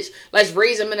these kids. Let's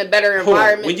raise them in a better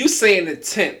environment. When you saying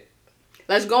intent,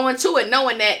 let's go into it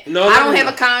knowing that I don't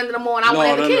have a condom and I want to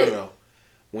have a kid. No.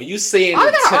 When you saying I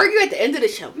gotta argue at the end of the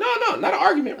show. No, not an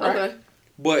argument, right? Okay.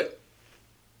 But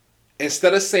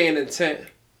instead of saying intent,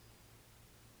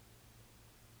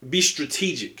 be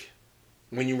strategic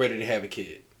when you're ready to have a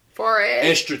kid.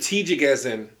 And strategic as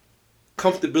in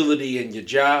comfortability in your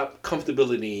job,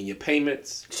 comfortability in your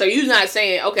payments. So you're not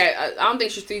saying, okay, I don't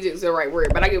think strategic is the right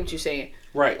word, but I get what you're saying.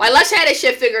 Right. Like, let's have this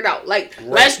shit figured out. Like,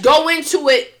 let's go into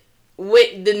it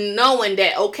with the knowing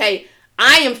that, okay,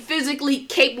 I am physically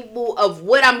capable of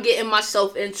what I'm getting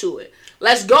myself into it.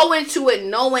 Let's go into it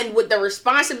knowing with the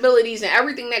responsibilities and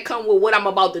everything that come with what I'm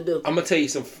about to do. I'm going to tell you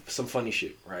some funny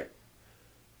shit, right?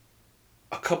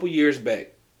 A couple years back,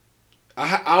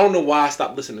 I don't know why I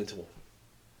stopped listening to him.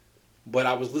 But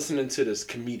I was listening to this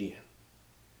comedian.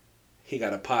 He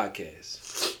got a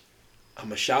podcast. I'm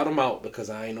going to shout him out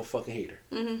because I ain't no fucking hater.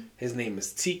 His name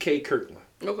is T.K. Kirkland.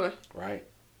 Okay. Right?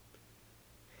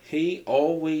 He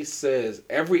always says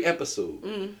every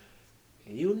episode,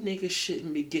 you niggas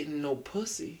shouldn't be getting no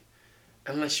pussy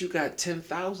unless you got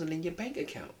 10,000 in your bank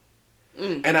account.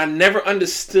 And I never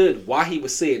understood why he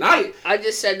was saying. I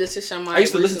just said this to somebody. I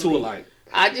used to listen to it like.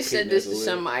 I just said this to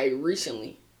somebody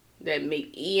recently that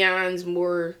make eons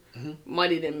more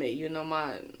money than me. You know,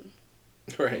 my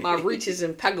reach is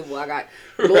impeccable. I got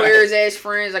lawyers as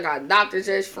friends. I got doctors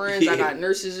as friends. I got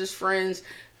nurses as friends.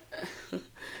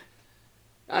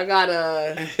 I got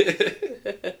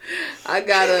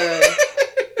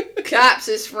cops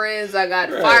as friends. I got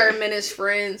firemen as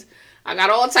friends. I got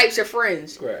all types of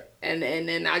friends. Right. And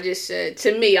then I just said,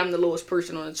 to me, I'm the lowest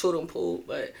person on the totem pole,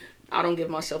 but I don't give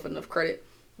myself enough credit.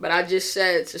 But I just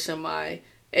said to somebody,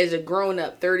 as a grown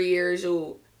up, 30 years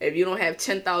old, if you don't have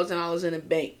 $10,000 in the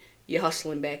bank, you're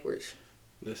hustling backwards.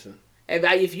 Listen.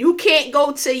 If you can't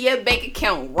go to your bank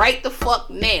account right the fuck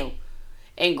now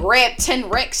and grab 10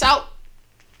 racks out,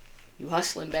 you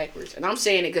hustling backwards. And I'm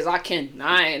saying it because I can.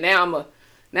 Now I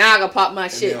can pop my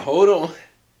shit. Now, hold on.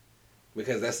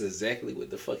 Because that's exactly what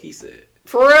the fuck he said.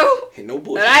 For real? Ain't no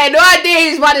bullshit. And I had no idea he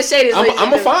was about to say this. I'm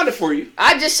going to find it for you.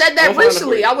 I just said that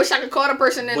recently. I wish I could call the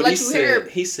person and let you hear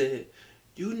it. He said,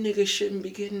 you niggas shouldn't be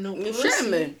getting no pussy. You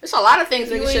shouldn't be. There's a lot of things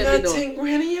niggas shouldn't be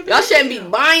doing. Y'all shouldn't be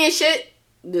buying shit,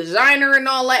 designer and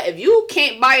all that. If you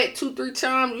can't buy it 2-3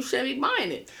 times, you shouldn't be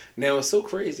buying it. Now, it's so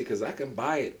crazy because I can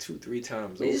buy it 2-3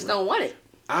 times over. You just don't want it.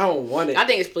 I don't want it. I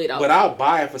think it's played out. But I'll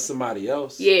buy it for somebody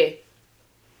else. Yeah.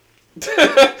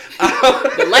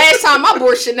 The last time I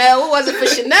bought Chanel, it wasn't for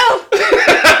Chanel.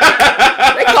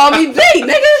 They call me B,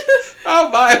 nigga. I'll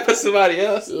buy it for somebody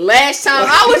else. Last time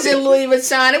I was in Louis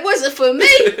Vuitton, it wasn't for me.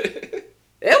 It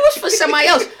was for somebody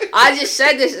else. I just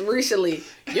said this recently.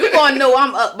 You gonna know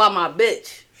I'm up by my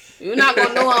bitch. You're not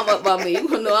gonna know I'm up by me. You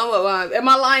gonna know I'm up by me. Am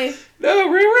I lying? No,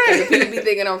 right. People be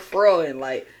thinking I'm frauding.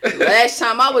 Like, last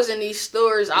time I was in these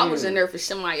stores, I was in there for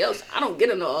somebody else. I don't get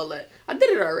into all that. I did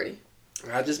it already.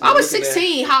 I was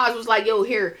 16. Haas was like, yo,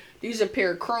 here, these are a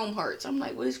pair of Chrome Hearts. I'm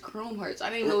like, what is Chrome Hearts? I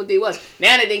didn't even know what they was.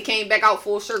 Now that they came back out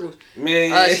full circles. Man.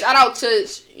 Shout out to,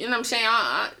 you know what I'm saying,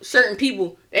 certain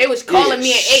people. They was calling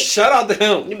me an H. Shout out to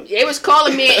him. They was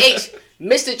calling me an H.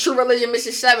 Mr. True Religion,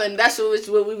 Mr. 7. That's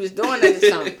what we was doing at the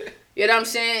time. You know what I'm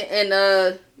saying?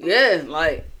 And, yeah,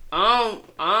 like, I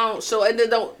don't, so they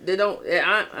don't,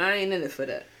 I ain't in it for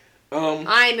that.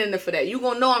 I ain't in it for that. You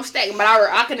gonna know I'm stacking, but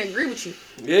I can agree with you.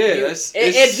 Yeah,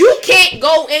 if you can't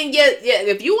go and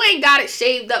if you ain't got it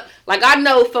saved up, like I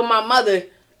know for my mother,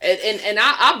 and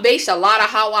I base a lot of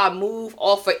how I move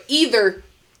off of either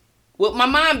what my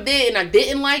mom did and I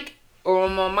didn't like, or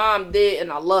what my mom did and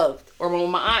I loved, or what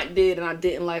my aunt did and I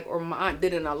didn't like, or my aunt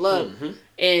did and I loved. Mm-hmm.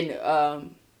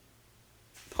 And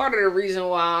part of the reason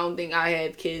why I don't think I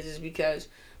have kids is because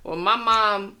when my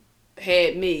mom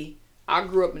had me, I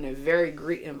grew up in a very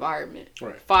great environment.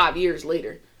 Right. 5 years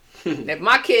later. If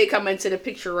my kid come into the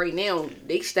picture right now,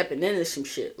 they stepping into some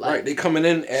shit. Like, right, they coming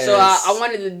in as... So I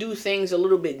wanted to do things a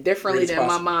little bit differently than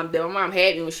my mom did. My mom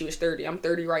had me when she was 30. I'm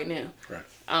 30 right now.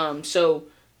 Right. So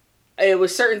it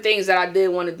was certain things that I did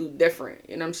want to do different.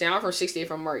 You know what I'm saying? I'm from 68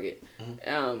 from Market.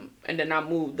 Mm-hmm. And then I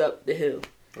moved up the hill.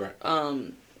 Right.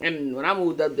 And when I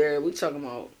moved up there, we talking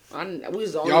about... we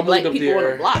was the only black people on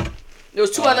the block. There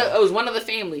was it was one other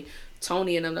family.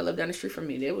 Tony and them that lived down the street from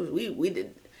me. We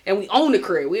did, and we own the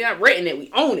crib. We not renting it.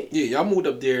 We own it. Yeah, y'all moved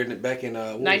up there back in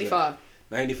 95.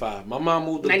 95. My mom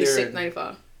moved up 96, there.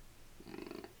 95.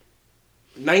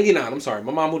 99. I'm sorry.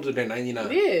 My mom moved up there in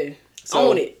 99. Yeah.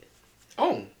 So, own it.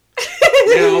 Own.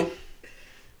 Now,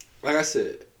 like I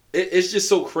said, it's just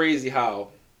so crazy how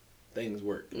things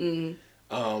work.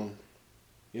 Mm-hmm.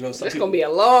 You know, it's gonna be a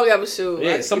long episode.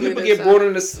 Yeah, some people get brought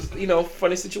into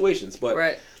funny situations, but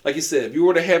right. Like you said, if you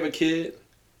were to have a kid,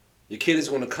 your kid is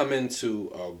going to come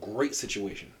into a great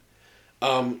situation.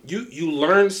 You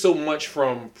learn so much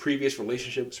from previous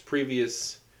relationships,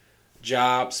 previous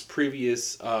jobs,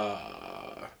 previous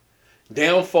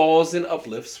downfalls and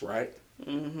uplifts, right?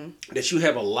 Mm-hmm. That you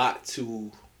have a lot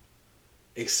to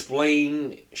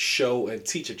explain, show, and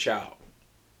teach a child.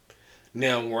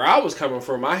 Now, where I was coming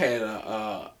from,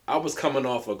 I was coming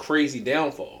off a crazy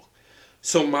downfall.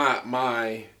 So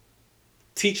my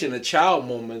teaching a child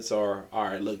moments are, all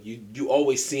right, look, you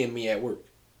always seeing me at work.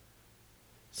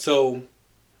 So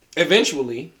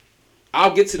eventually,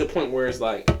 I'll get to the point where it's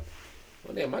like,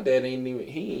 well, damn, my dad I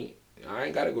ain't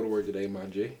got to go to work today, my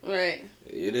J. Right.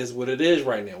 It is what it is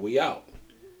right now. We out.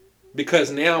 Because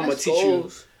now I'm going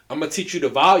to teach you the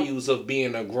values of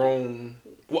being a grown,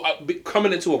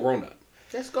 coming into a grown up.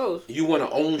 That's goals. You want to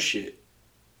own shit.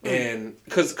 And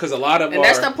because a lot of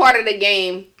that's the part of the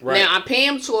game. Right. Now,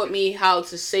 Pam taught me how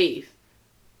to save.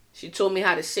 She told me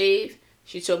how to save.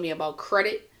 She told me about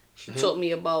credit. She told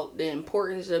me about the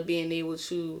importance of being able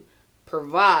to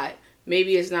provide.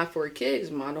 Maybe it's not for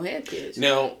kids. Mom don't have kids.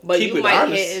 Now, but keep it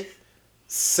honest.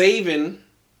 Saving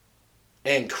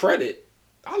and credit,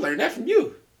 I learned that from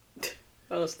you.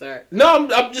 Don't start. No,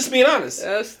 I'm just being honest.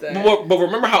 Don't start. But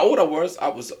remember how old I was? I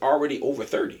was already over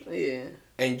 30. Yeah.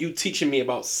 And you teaching me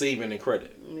about saving and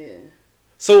credit. Yeah.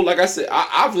 So, like I said,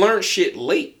 I've learned shit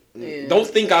late. Yeah. Don't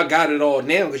think I got it all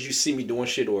now because you see me doing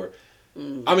shit or...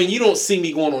 I mean, you don't see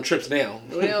me going on trips now.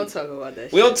 We don't talk about that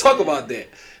shit. We don't talk about that.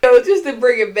 So, just to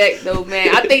bring it back, though,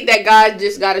 man, I think that guys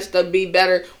just got to be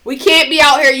better. We can't be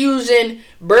out here using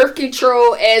birth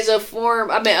control as a form.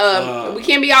 I mean, we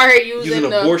can't be out here using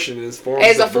abortion as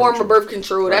a form of birth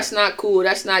control. Right. That's not cool.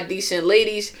 That's not decent.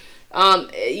 Ladies,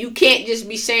 you can't just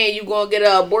be saying you're going to get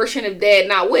an abortion if dad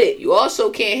not with it. You also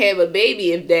can't have a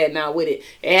baby if dad not with it.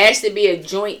 It has to be a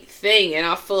joint thing. And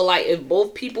I feel like if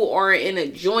both people aren't in a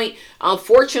joint,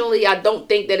 unfortunately, I don't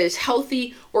think that it's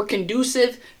healthy or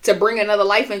conducive to bring another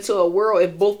life into a world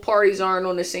if both parties aren't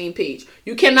on the same page.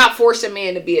 You cannot force a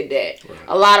man to be a dad. Right.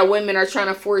 A lot of women are trying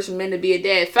to force men to be a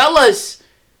dad. Fellas,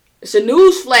 it's a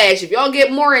news flash. If y'all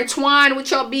get more entwined with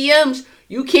y'all BMs,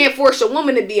 you can't force a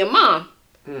woman to be a mom.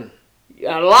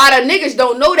 A lot of niggas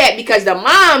don't know that because the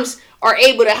moms are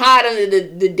able to hide under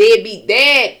the deadbeat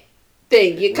dad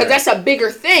thing because that's a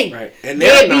bigger thing. Right. And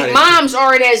deadbeat moms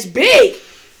aren't as big,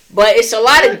 but it's a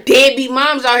lot of deadbeat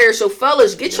moms out here. So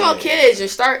fellas, get y'all kids and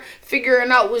start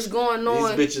figuring out what's going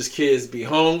on. These bitches' kids be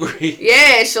hungry.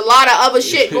 Yeah, it's a lot of other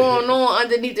shit going on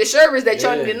underneath the surface that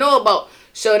y'all need to know about.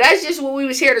 So that's just what we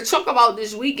was here to talk about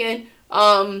this weekend.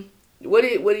 What do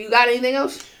you got? Anything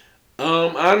else?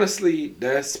 Honestly,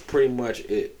 that's pretty much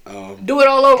it. Do it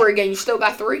all over again. You still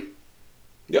got 3?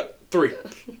 Yep, 3.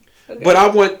 Okay. But I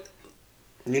want,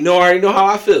 I already know how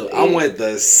I feel. Yeah. I want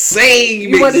the same.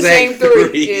 You want the same 3?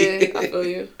 Yeah, I feel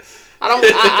you.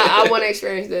 I want to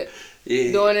experience that.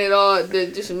 Yeah. Doing it all,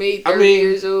 just me, 30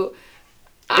 years old.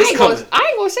 I ain't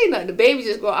gonna say nothing. The baby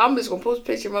I'm just gonna post a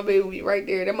picture of my baby right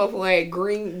there. That motherfucker had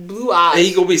blue eyes. And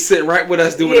he gonna be sitting right with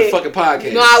us doing the fucking podcast.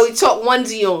 You know how we talk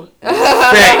onesie on.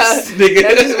 Facts, nigga.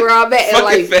 That's just where I'm at in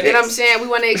life. Facts. You know what I'm saying? We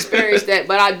want to experience that.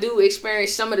 But I do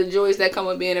experience some of the joys that come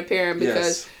with being a parent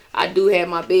because I do have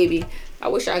my baby. I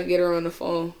wish I could get her on the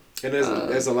phone. And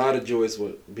there's a lot of joys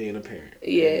with being a parent.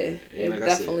 Yeah, and like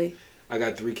definitely. I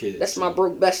got 3 kids. That's my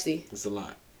broke bestie. It's a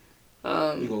lot.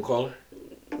 You gonna call her?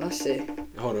 Let's see.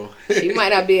 Hold on. She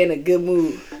might not be in a good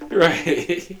mood.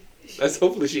 Right. Let's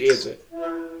hopefully she answer.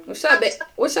 What's up,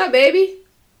 What's up, baby?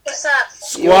 What's up?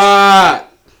 Squad.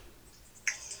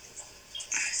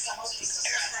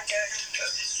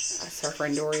 That's our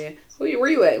friend Dorian. Where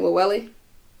you at? With Welly?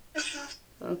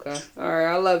 Okay. All right.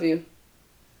 I love you.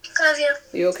 Love you.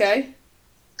 You okay?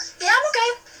 Yeah, I'm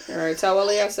okay. All right. Tell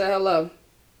Welly I said hello.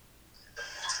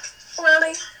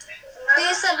 Welly.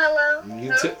 You said hello.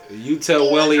 You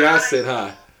tell Welly I said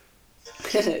hi.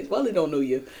 Welly don't know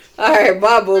you. All right,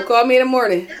 bye, boo. Call me in the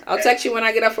morning. I'll text you when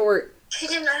I get up for work. He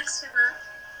didn't ask me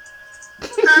that.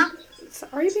 Huh?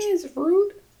 Are you being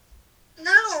rude?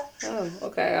 No. Oh,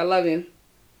 okay. I love you.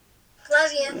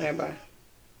 Love you. All right, bye.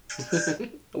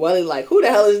 Welly like, who the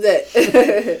hell is that?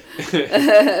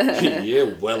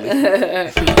 Yeah, Welly.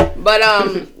 But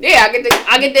yeah,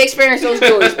 I get to experience those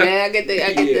joys, man. I get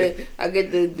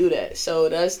to do that. So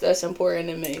that's important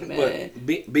to me, man.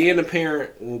 But being a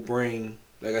parent will bring,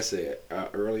 like I said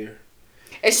earlier.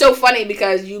 It's so funny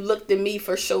because you looked at me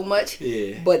for so much.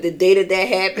 Yeah. But the day that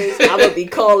happens, I'm gonna be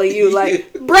calling you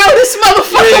like, bro, this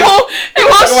motherfucker it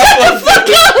won't shut the fuck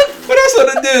up. What else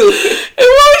to do? It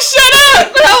won't shut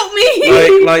up. Help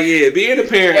me. Like being a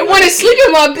parent. It want to sleep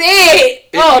in my bed.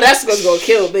 That's gonna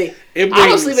kill me. It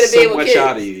brings so much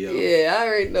out of you, yo. Yeah, I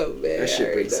already know, man. That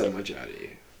shit brings so much out of you.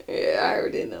 Yeah, I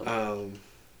already know.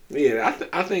 Yeah,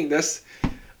 I think that's.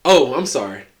 Oh, I'm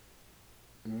sorry.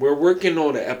 We're working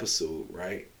on an episode,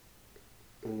 right?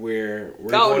 Where we're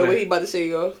I don't know what he about to say,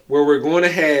 yo. Where we're going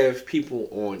to have people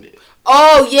on it.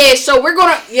 Oh yeah, so we're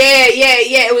gonna yeah.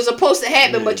 It was supposed to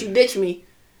happen, but you ditched me.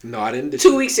 No, I didn't ditch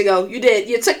 2 weeks ago. You did.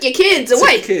 You took your kids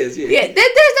away. Took kids, yeah. Yeah,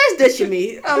 that's ditching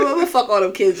me. I'm gonna fuck all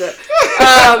them kids up.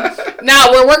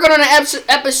 Now we're working on an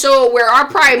episode where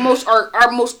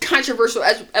our most controversial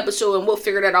episode, and we'll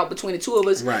figure that out between the two of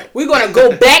us. Right. We're gonna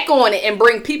go back on it and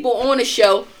bring people on the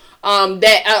show.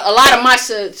 That a lot of my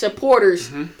supporters,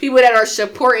 people that are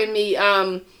supporting me,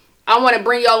 I want to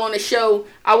bring y'all on the show.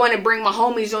 I want to bring my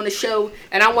homies on the show,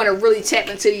 and I want to really tap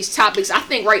into these topics. I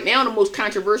think right now the most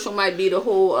controversial might be the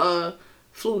whole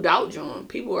flued out, John.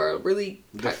 People are really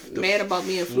mad about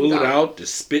being flued out. The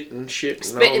spitting shit.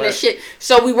 Spitting and shit.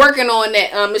 So we working on that.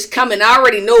 It's coming. I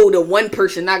already know the one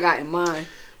person I got in mind.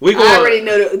 I already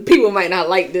know that people might not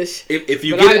like this. If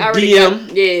you get a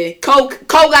DM. Cole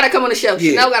got to come on the show.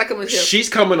 Yeah. Chanel got to come on the show. She's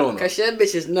coming on. Because that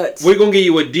bitch is nuts. We're going to give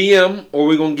you a DM or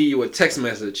we're going to give you a text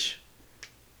message.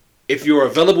 If you're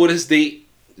available this date,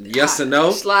 yes or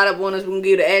no. Slide up on us. We're going to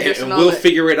give you the address and all we'll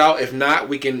figure it out. If not,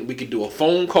 we can do a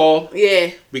phone call. Yeah.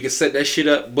 We can set that shit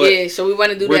up. But so we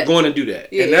want to do that. We're going to do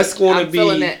that. Yeah. And that's going to be...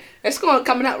 feeling that. It's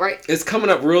coming up, right? It's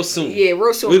coming up real soon. Yeah,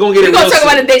 real soon. We're going to talk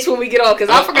about the dates when we get off, because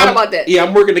I forgot about that. Yeah,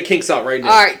 I'm working the kinks out right now.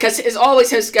 All right, because it's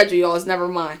always his schedule, y'all. It's never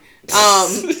mine.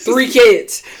 3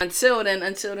 kids. Until then,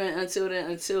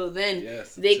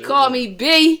 yes, they call me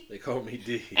B. They call me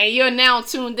D. And you're now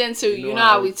tuned into You Know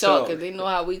How We Talk. Because they know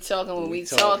how we talking when we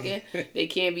talking. They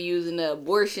can't be using the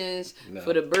abortions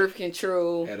for the birth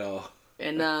control. At all.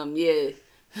 And, yeah.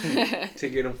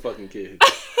 Take care of them fucking kids.